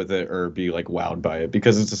in love with it or be, like, wowed by it.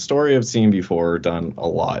 Because it's a story I've seen before, done a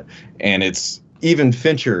lot. And it's even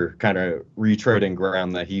Fincher kind of retreading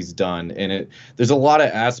ground that he's done. And there's a lot of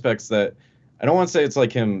aspects that I don't want to say it's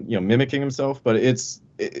like him, mimicking himself, but it's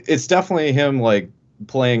definitely him like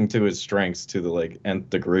playing to his strengths to the like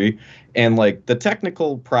nth degree. And like the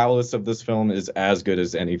technical prowess of this film is as good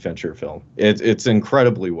as any Fincher film. It's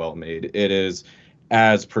incredibly well made. It is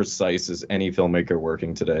as precise as any filmmaker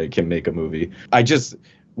working today can make a movie.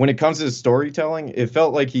 When it comes to his storytelling, it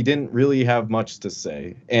felt like he didn't really have much to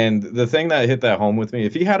say. And the thing that hit that home with me,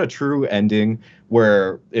 if he had a true ending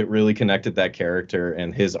where it really connected that character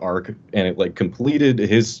and his arc and it like completed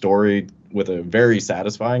his story with a very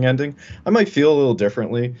satisfying ending, I might feel a little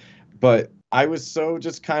differently. But I was so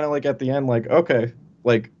just kind of like at the end, like, okay,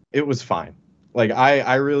 like it was fine. Like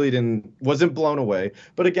I really wasn't blown away.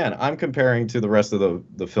 But again, I'm comparing to the rest of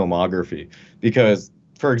the filmography because,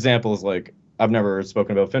 for example, is like, I've never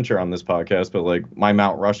spoken about Fincher on this podcast, but like my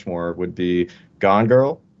Mount Rushmore would be Gone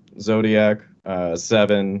Girl, Zodiac,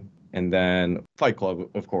 Seven, and then Fight Club,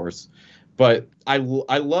 of course. But I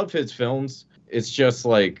love his films. It's just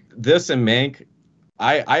like this and Mank.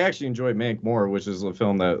 I actually enjoy Mank more, which is a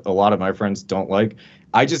film that a lot of my friends don't like.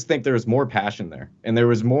 I just think there was more passion there. And there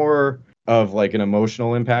was more of like an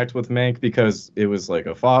emotional impact with Mank because it was like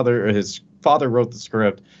his father wrote the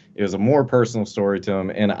script. It was a more personal story to him,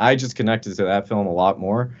 and I just connected to that film a lot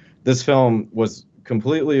more. This film was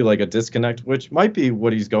completely like a disconnect, which might be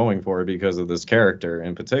what he's going for because of this character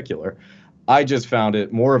in particular. I just found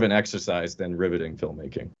it more of an exercise than riveting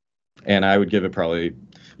filmmaking. And I would give it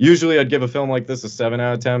usually I'd give a film like this a 7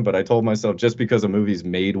 out of 10, but I told myself just because a movie's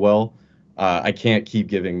made well, I can't keep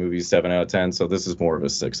giving movies 7 out of 10, so this is more of a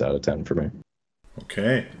 6 out of 10 for me.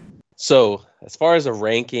 Okay. So as far as a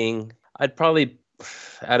ranking, I'd probably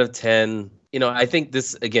out of 10, I think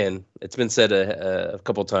this, again, it's been said a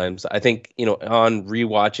couple times. I think, on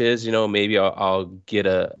rewatches, maybe I'll get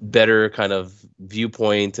a better kind of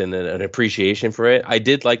viewpoint and an appreciation for it. I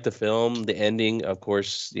did like the film. The ending, of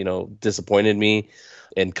course, disappointed me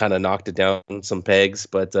and kind of knocked it down some pegs.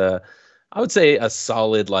 But I would say a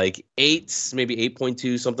solid like 8, maybe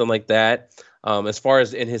 8.2, something like that. As far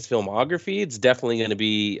as in his filmography, it's definitely going to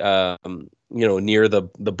be, near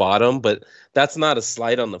the bottom, but that's not a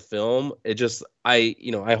slight on the film. It just, I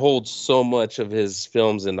hold so much of his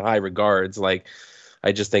films in high regards. Like,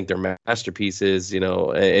 I just think they're masterpieces,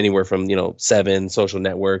 anywhere from, Seven, Social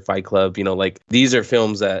Network, Fight Club, like these are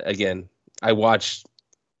films that, again, I watch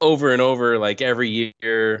over and over, like every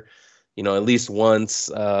year, at least once.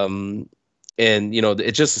 And,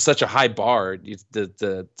 it's just such a high bar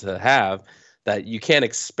to have. that you can't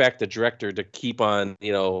expect a director to keep on,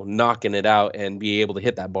 knocking it out and be able to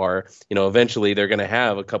hit that bar. Eventually they're going to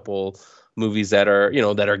have a couple movies that are,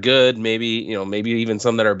 that are good, maybe even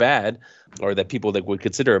some that are bad, or that people that would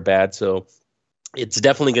consider bad. So it's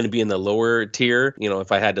definitely going to be in the lower tier.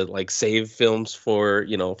 If I had to like save films for,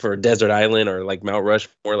 for Desert Island or like Mount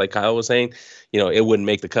Rushmore, like Kyle was saying, it wouldn't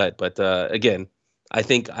make the cut. But again, I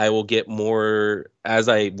think I will get more as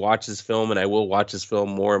I watch this film, and I will watch this film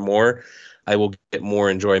more and more. I will get more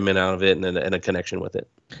enjoyment out of it and a connection with it.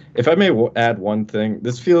 If I may add one thing,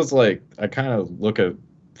 this feels like I kind of look at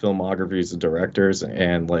filmographies of directors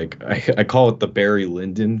and like I call it the Barry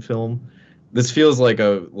Lyndon film. This feels like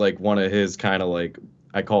one of his kind of like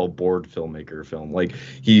I call bored filmmaker film. Like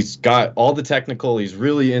he's got all the technical, he's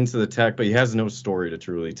really into the tech, but he has no story to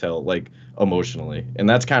truly tell, like emotionally. And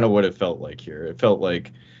that's kind of what it felt like here. It felt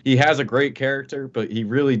like he has a great character, but he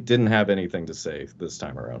really didn't have anything to say this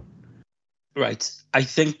time around. Right. I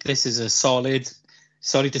think this is a solid,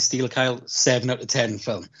 sorry to steal Kyle, 7 out of 10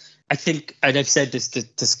 film. I think, and I've said this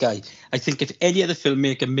to Skye, I think if any other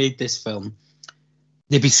filmmaker made this film,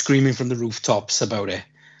 they'd be screaming from the rooftops about it.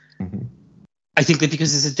 Mm-hmm. I think that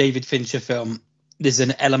because it's a David Fincher film, there's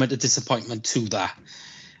an element of disappointment to that.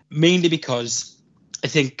 Mainly because I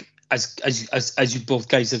think, as you both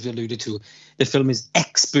guys have alluded to, the film is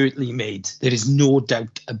expertly made. There is no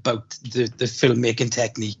doubt about the filmmaking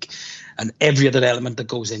technique and every other element that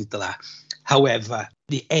goes into that. However,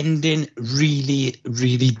 the ending really,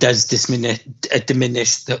 really does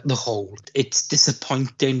diminish the whole. It's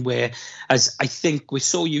disappointing, whereas I think we're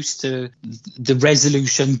so used to the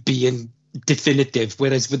resolution being definitive,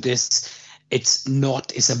 whereas with this, it's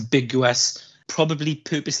not. It's ambiguous, probably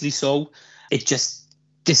purposely so. It just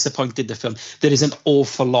disappointed the film. There is an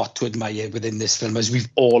awful lot to admire within this film, as we've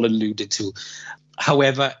all alluded to.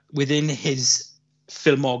 However, within his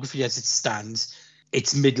filmography as it stands,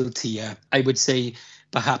 it's middle tier. I would say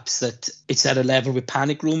perhaps that it's at a level with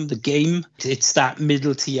Panic Room, The Game. It's that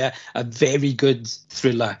middle tier, a very good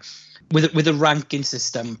thriller. With a ranking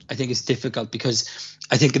system, I think it's difficult because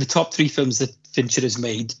I think in the top 3 films that Fincher has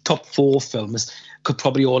made, top 4 films could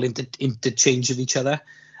probably all interchange with each other.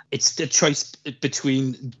 It's the choice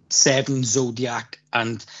between Seven, Zodiac,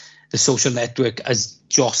 and The Social Network as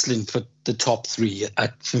jostling for the top 3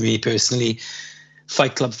 for me personally.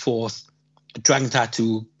 Fight Club 4th, Dragon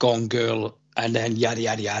Tattoo, Gone Girl, and then yada,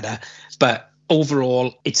 yada, yada. But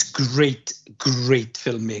overall, it's great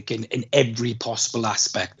filmmaking in every possible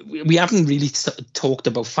aspect. We haven't really talked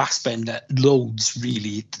about Fassbender loads,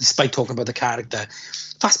 really, despite talking about the character.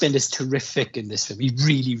 Fassbender's terrific in this film. He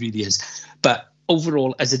really, really is. But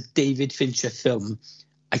overall, as a David Fincher film,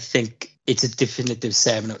 I think it's a definitive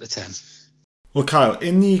 7 out of 10. Well, Kyle,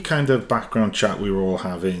 in the kind of background chat we were all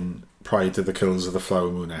having prior to the Killers of the Flower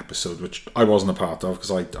Moon episode, which I wasn't a part of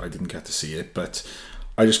because I didn't get to see it, but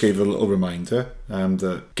I just gave a little reminder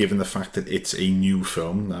that given the fact that it's a new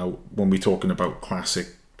film, now when we're talking about classic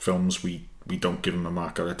films, we don't give them a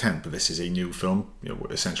mark out of 10, but this is a new film.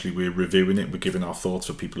 Essentially we're reviewing it, we're giving our thoughts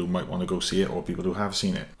for people who might want to go see it or people who have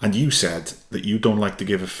seen it. And you said that you don't like to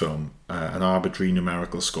give a film an arbitrary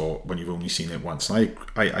numerical score when you've only seen it once. And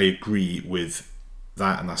I agree with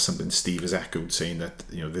that, and that's something Steve has echoed, saying that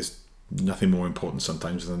there's nothing more important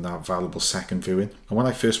sometimes than that valuable second viewing. And when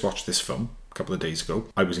I first watched this film a couple of days ago,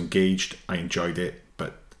 I was engaged, I enjoyed it,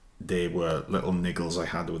 but there were little niggles I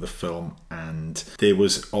had with the film, and there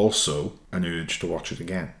was also an urge to watch it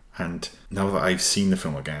again. And now that I've seen the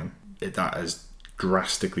film again, that has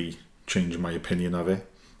drastically changed my opinion of it.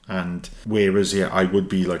 And whereas I would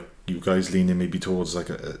be like you guys, leaning maybe towards like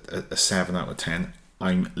a 7 out of 10,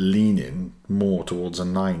 I'm leaning more towards a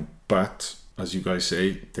 9. But as you guys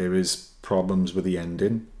say, there is problems with the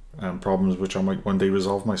ending, and problems which I might one day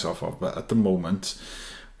resolve myself of. But at the moment,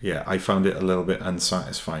 I found it a little bit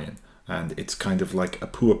unsatisfying. And it's kind of like a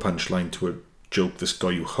poor punchline to a joke that's got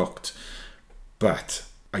you hooked. But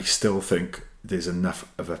I still think there's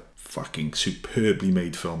enough of a fucking superbly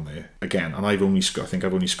made film there. Again, and I think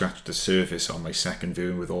I've only scratched the surface on my second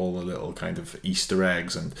viewing with all the little kind of Easter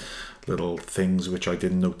eggs and little things which I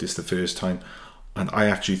didn't notice the first time. And I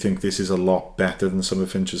actually think this is a lot better than some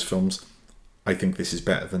of Fincher's films. I think this is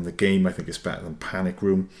better than The Game. I think it's better than Panic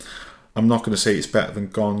Room. I'm not going to say it's better than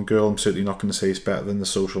Gone Girl. I'm certainly not going to say it's better than The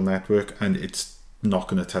Social Network. And it's not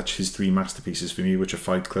going to touch his 3 masterpieces for me, which are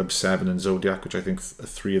Fight Club, Seven, and Zodiac, which I think are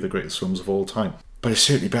 3 of the greatest films of all time. But it's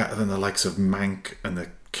certainly better than the likes of Mank and The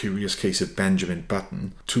Curious Case of Benjamin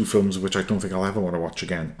Button, 2 films which I don't think I'll ever want to watch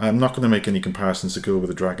again. I'm not going to make any comparisons to Girl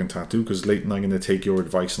with a Dragon Tattoo, because Leighton, I'm going to take your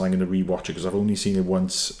advice and I'm going to rewatch it, because I've only seen it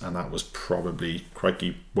once, and that was probably,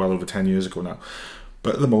 crikey, well over 10 years ago now.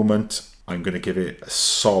 But at the moment, I'm going to give it a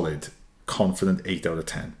solid, confident 8 out of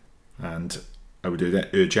 10. And I would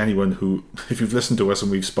urge anyone who, if you've listened to us and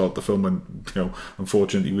we've spoiled the film, and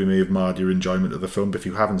unfortunately we may have marred your enjoyment of the film, but if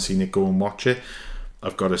you haven't seen it, go and watch it.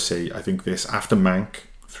 I've got to say, I think this, after Mank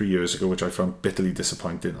 3 years ago, which I found bitterly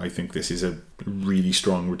disappointing, I think this is a really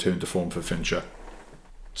strong return to form for Fincher.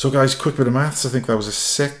 So guys, quick bit of maths. I think that was a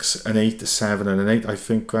 6, an 8, a 7 and an 8. I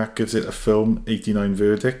think that gives it a film 89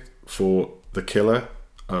 verdict for The Killer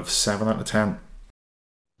of 7 out of 10.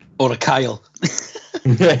 Or a Kyle.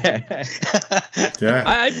 Yeah.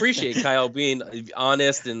 I appreciate Kyle being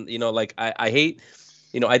honest, and I hate,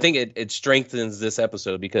 I think it strengthens this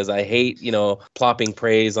episode, because I hate plopping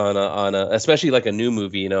praise on a especially like a new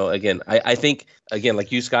movie. Again, I think, again,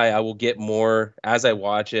 like you, Skye, I will get more as I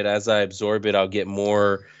watch it, as I absorb it. I'll get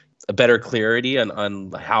a better clarity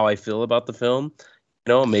on how I feel about the film.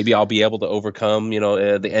 Maybe I'll be able to overcome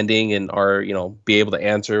the ending, and be able to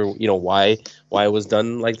answer why it was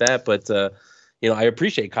done like that. But I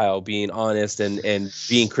appreciate Kyle being honest and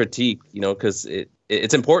being critiqued, because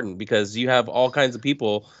it's important, because you have all kinds of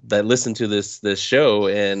people that listen to this show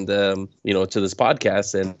and, to this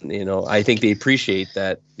podcast. And, I think they appreciate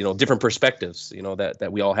that, different perspectives, that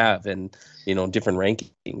we all have, and, different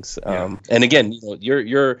rankings. And again,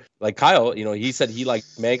 you're like Kyle, he said he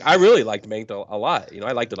liked Mank. I really liked Mank a lot.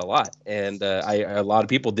 I liked it a lot. And a lot of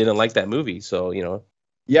people didn't like that movie. So,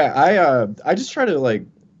 Yeah, I just try to,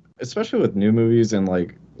 especially with new movies, and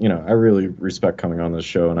I really respect coming on this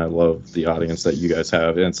show, and I love the audience that you guys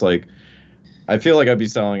have. And it's I feel like I'd be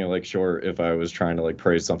selling it short if I was trying to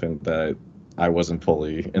praise something that I wasn't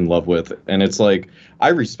fully in love with. And it's I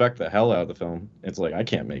respect the hell out of the film. It's I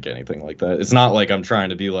can't make anything like that. It's not I'm trying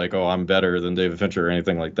to be oh, I'm better than David Fincher or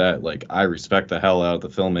anything like that. I respect the hell out of the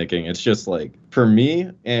filmmaking. It's just for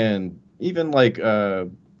me, and even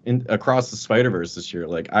across the Spider-Verse this year,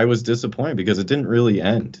 I was disappointed because it didn't really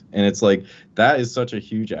end. And it's that is such a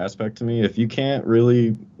huge aspect to me. If you can't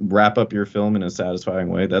really wrap up your film in a satisfying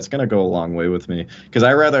way, that's going to go a long way with me, because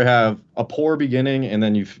I rather have a poor beginning and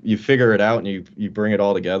then you figure it out and you bring it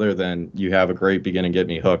all together than you have a great beginning, get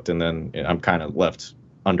me hooked, and then I'm kind of left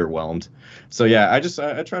underwhelmed. So yeah, I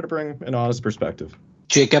try to bring an honest perspective.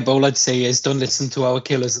 Jacob, all I'd say is don't listen to our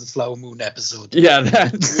Killers of the Flower Moon episode. Yeah,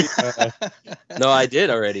 that's... No, I did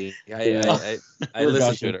already. I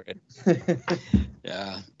listened to it already.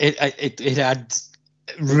 Yeah, it had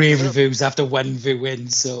rave reviews after one viewing,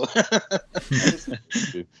 so...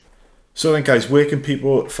 So then, guys, where can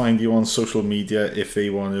people find you on social media if they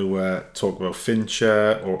want to talk about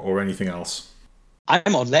Fincher or anything else?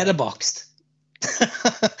 I'm on Letterboxd.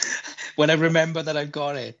 When I remember that I've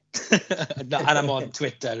got it. And I'm on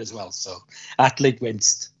Twitter as well, so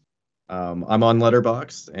 @LateWinst. I'm on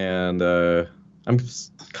Letterboxd, and I'm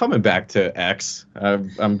coming back to X.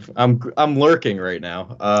 I'm lurking right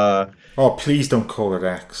now. Oh, please don't call it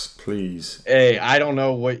X, please. Hey, I don't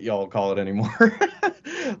know what y'all call it anymore.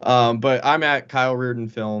 But I'm at Kyle Reardon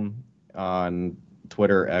Film on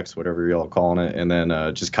Twitter, X, whatever y'all calling it, and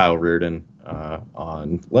then just Kyle Reardon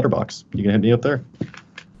on Letterboxd. You can hit me up there.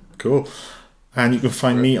 Cool. And you can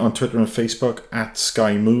find me on Twitter and Facebook at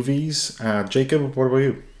Skye Movies. Jacob, what about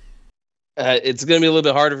you? It's going to be a little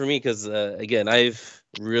bit harder for me because, again, I've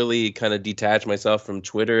really kind of detached myself from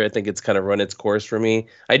Twitter. I think it's kind of run its course for me.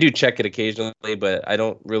 I do check it occasionally, but I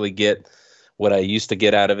don't really get what I used to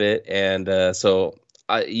get out of it. And so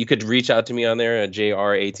you could reach out to me on there at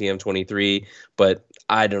JRATM23, but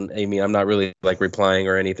I'm not really replying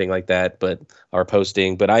or anything like that, or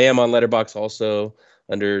posting. But I am on Letterboxd also,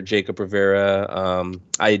 under Jacob Rivera.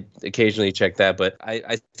 I occasionally check that, but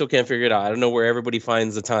I still can't figure it out. I don't know where everybody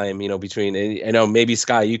finds the time, between, I know maybe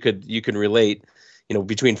Skye, you can relate,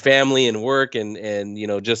 between family and work and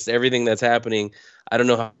just everything that's happening. I don't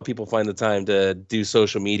know how people find the time to do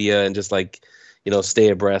social media and just stay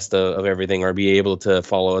abreast of everything or be able to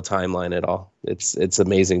follow a timeline at all. It's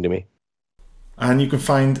amazing to me. And you can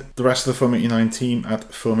find the rest of the Film 89 team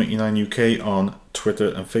at Film 89 UK on Twitter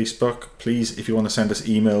and Facebook. Please, if you want to send us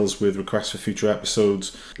emails with requests for future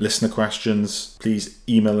episodes, listener questions, please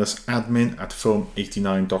email us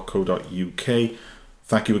admin@film89.co.uk.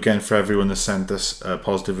 Thank you again for everyone that sent us a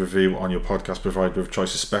positive review on your podcast provider of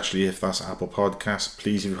choice, especially if that's Apple Podcasts.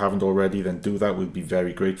 Please, if you haven't already, then do that. We'd be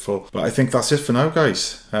very grateful. But I think that's it for now,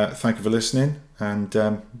 guys. Thank you for listening.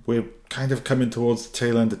 And we're kind of coming towards the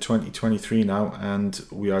tail end of 2023 now, and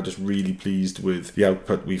we are just really pleased with the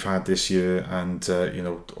output we've had this year, and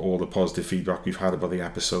all the positive feedback we've had about the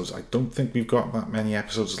episodes. I don't think we've got that many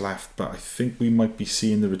episodes left, but I think we might be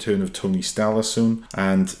seeing the return of Tony Stella soon,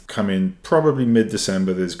 and coming probably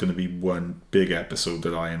mid-December there's going to be one big episode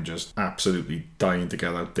that I am just absolutely dying to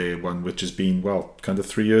get out there, one which has been, well, kind of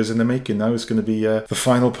 3 years in the making now. It's going to be the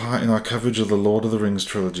final part in our coverage of the Lord of the Rings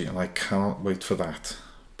trilogy, and I cannot wait for that.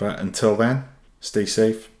 But until then, stay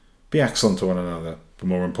safe, be excellent to one another, but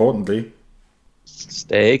more importantly,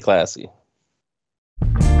 stay classy.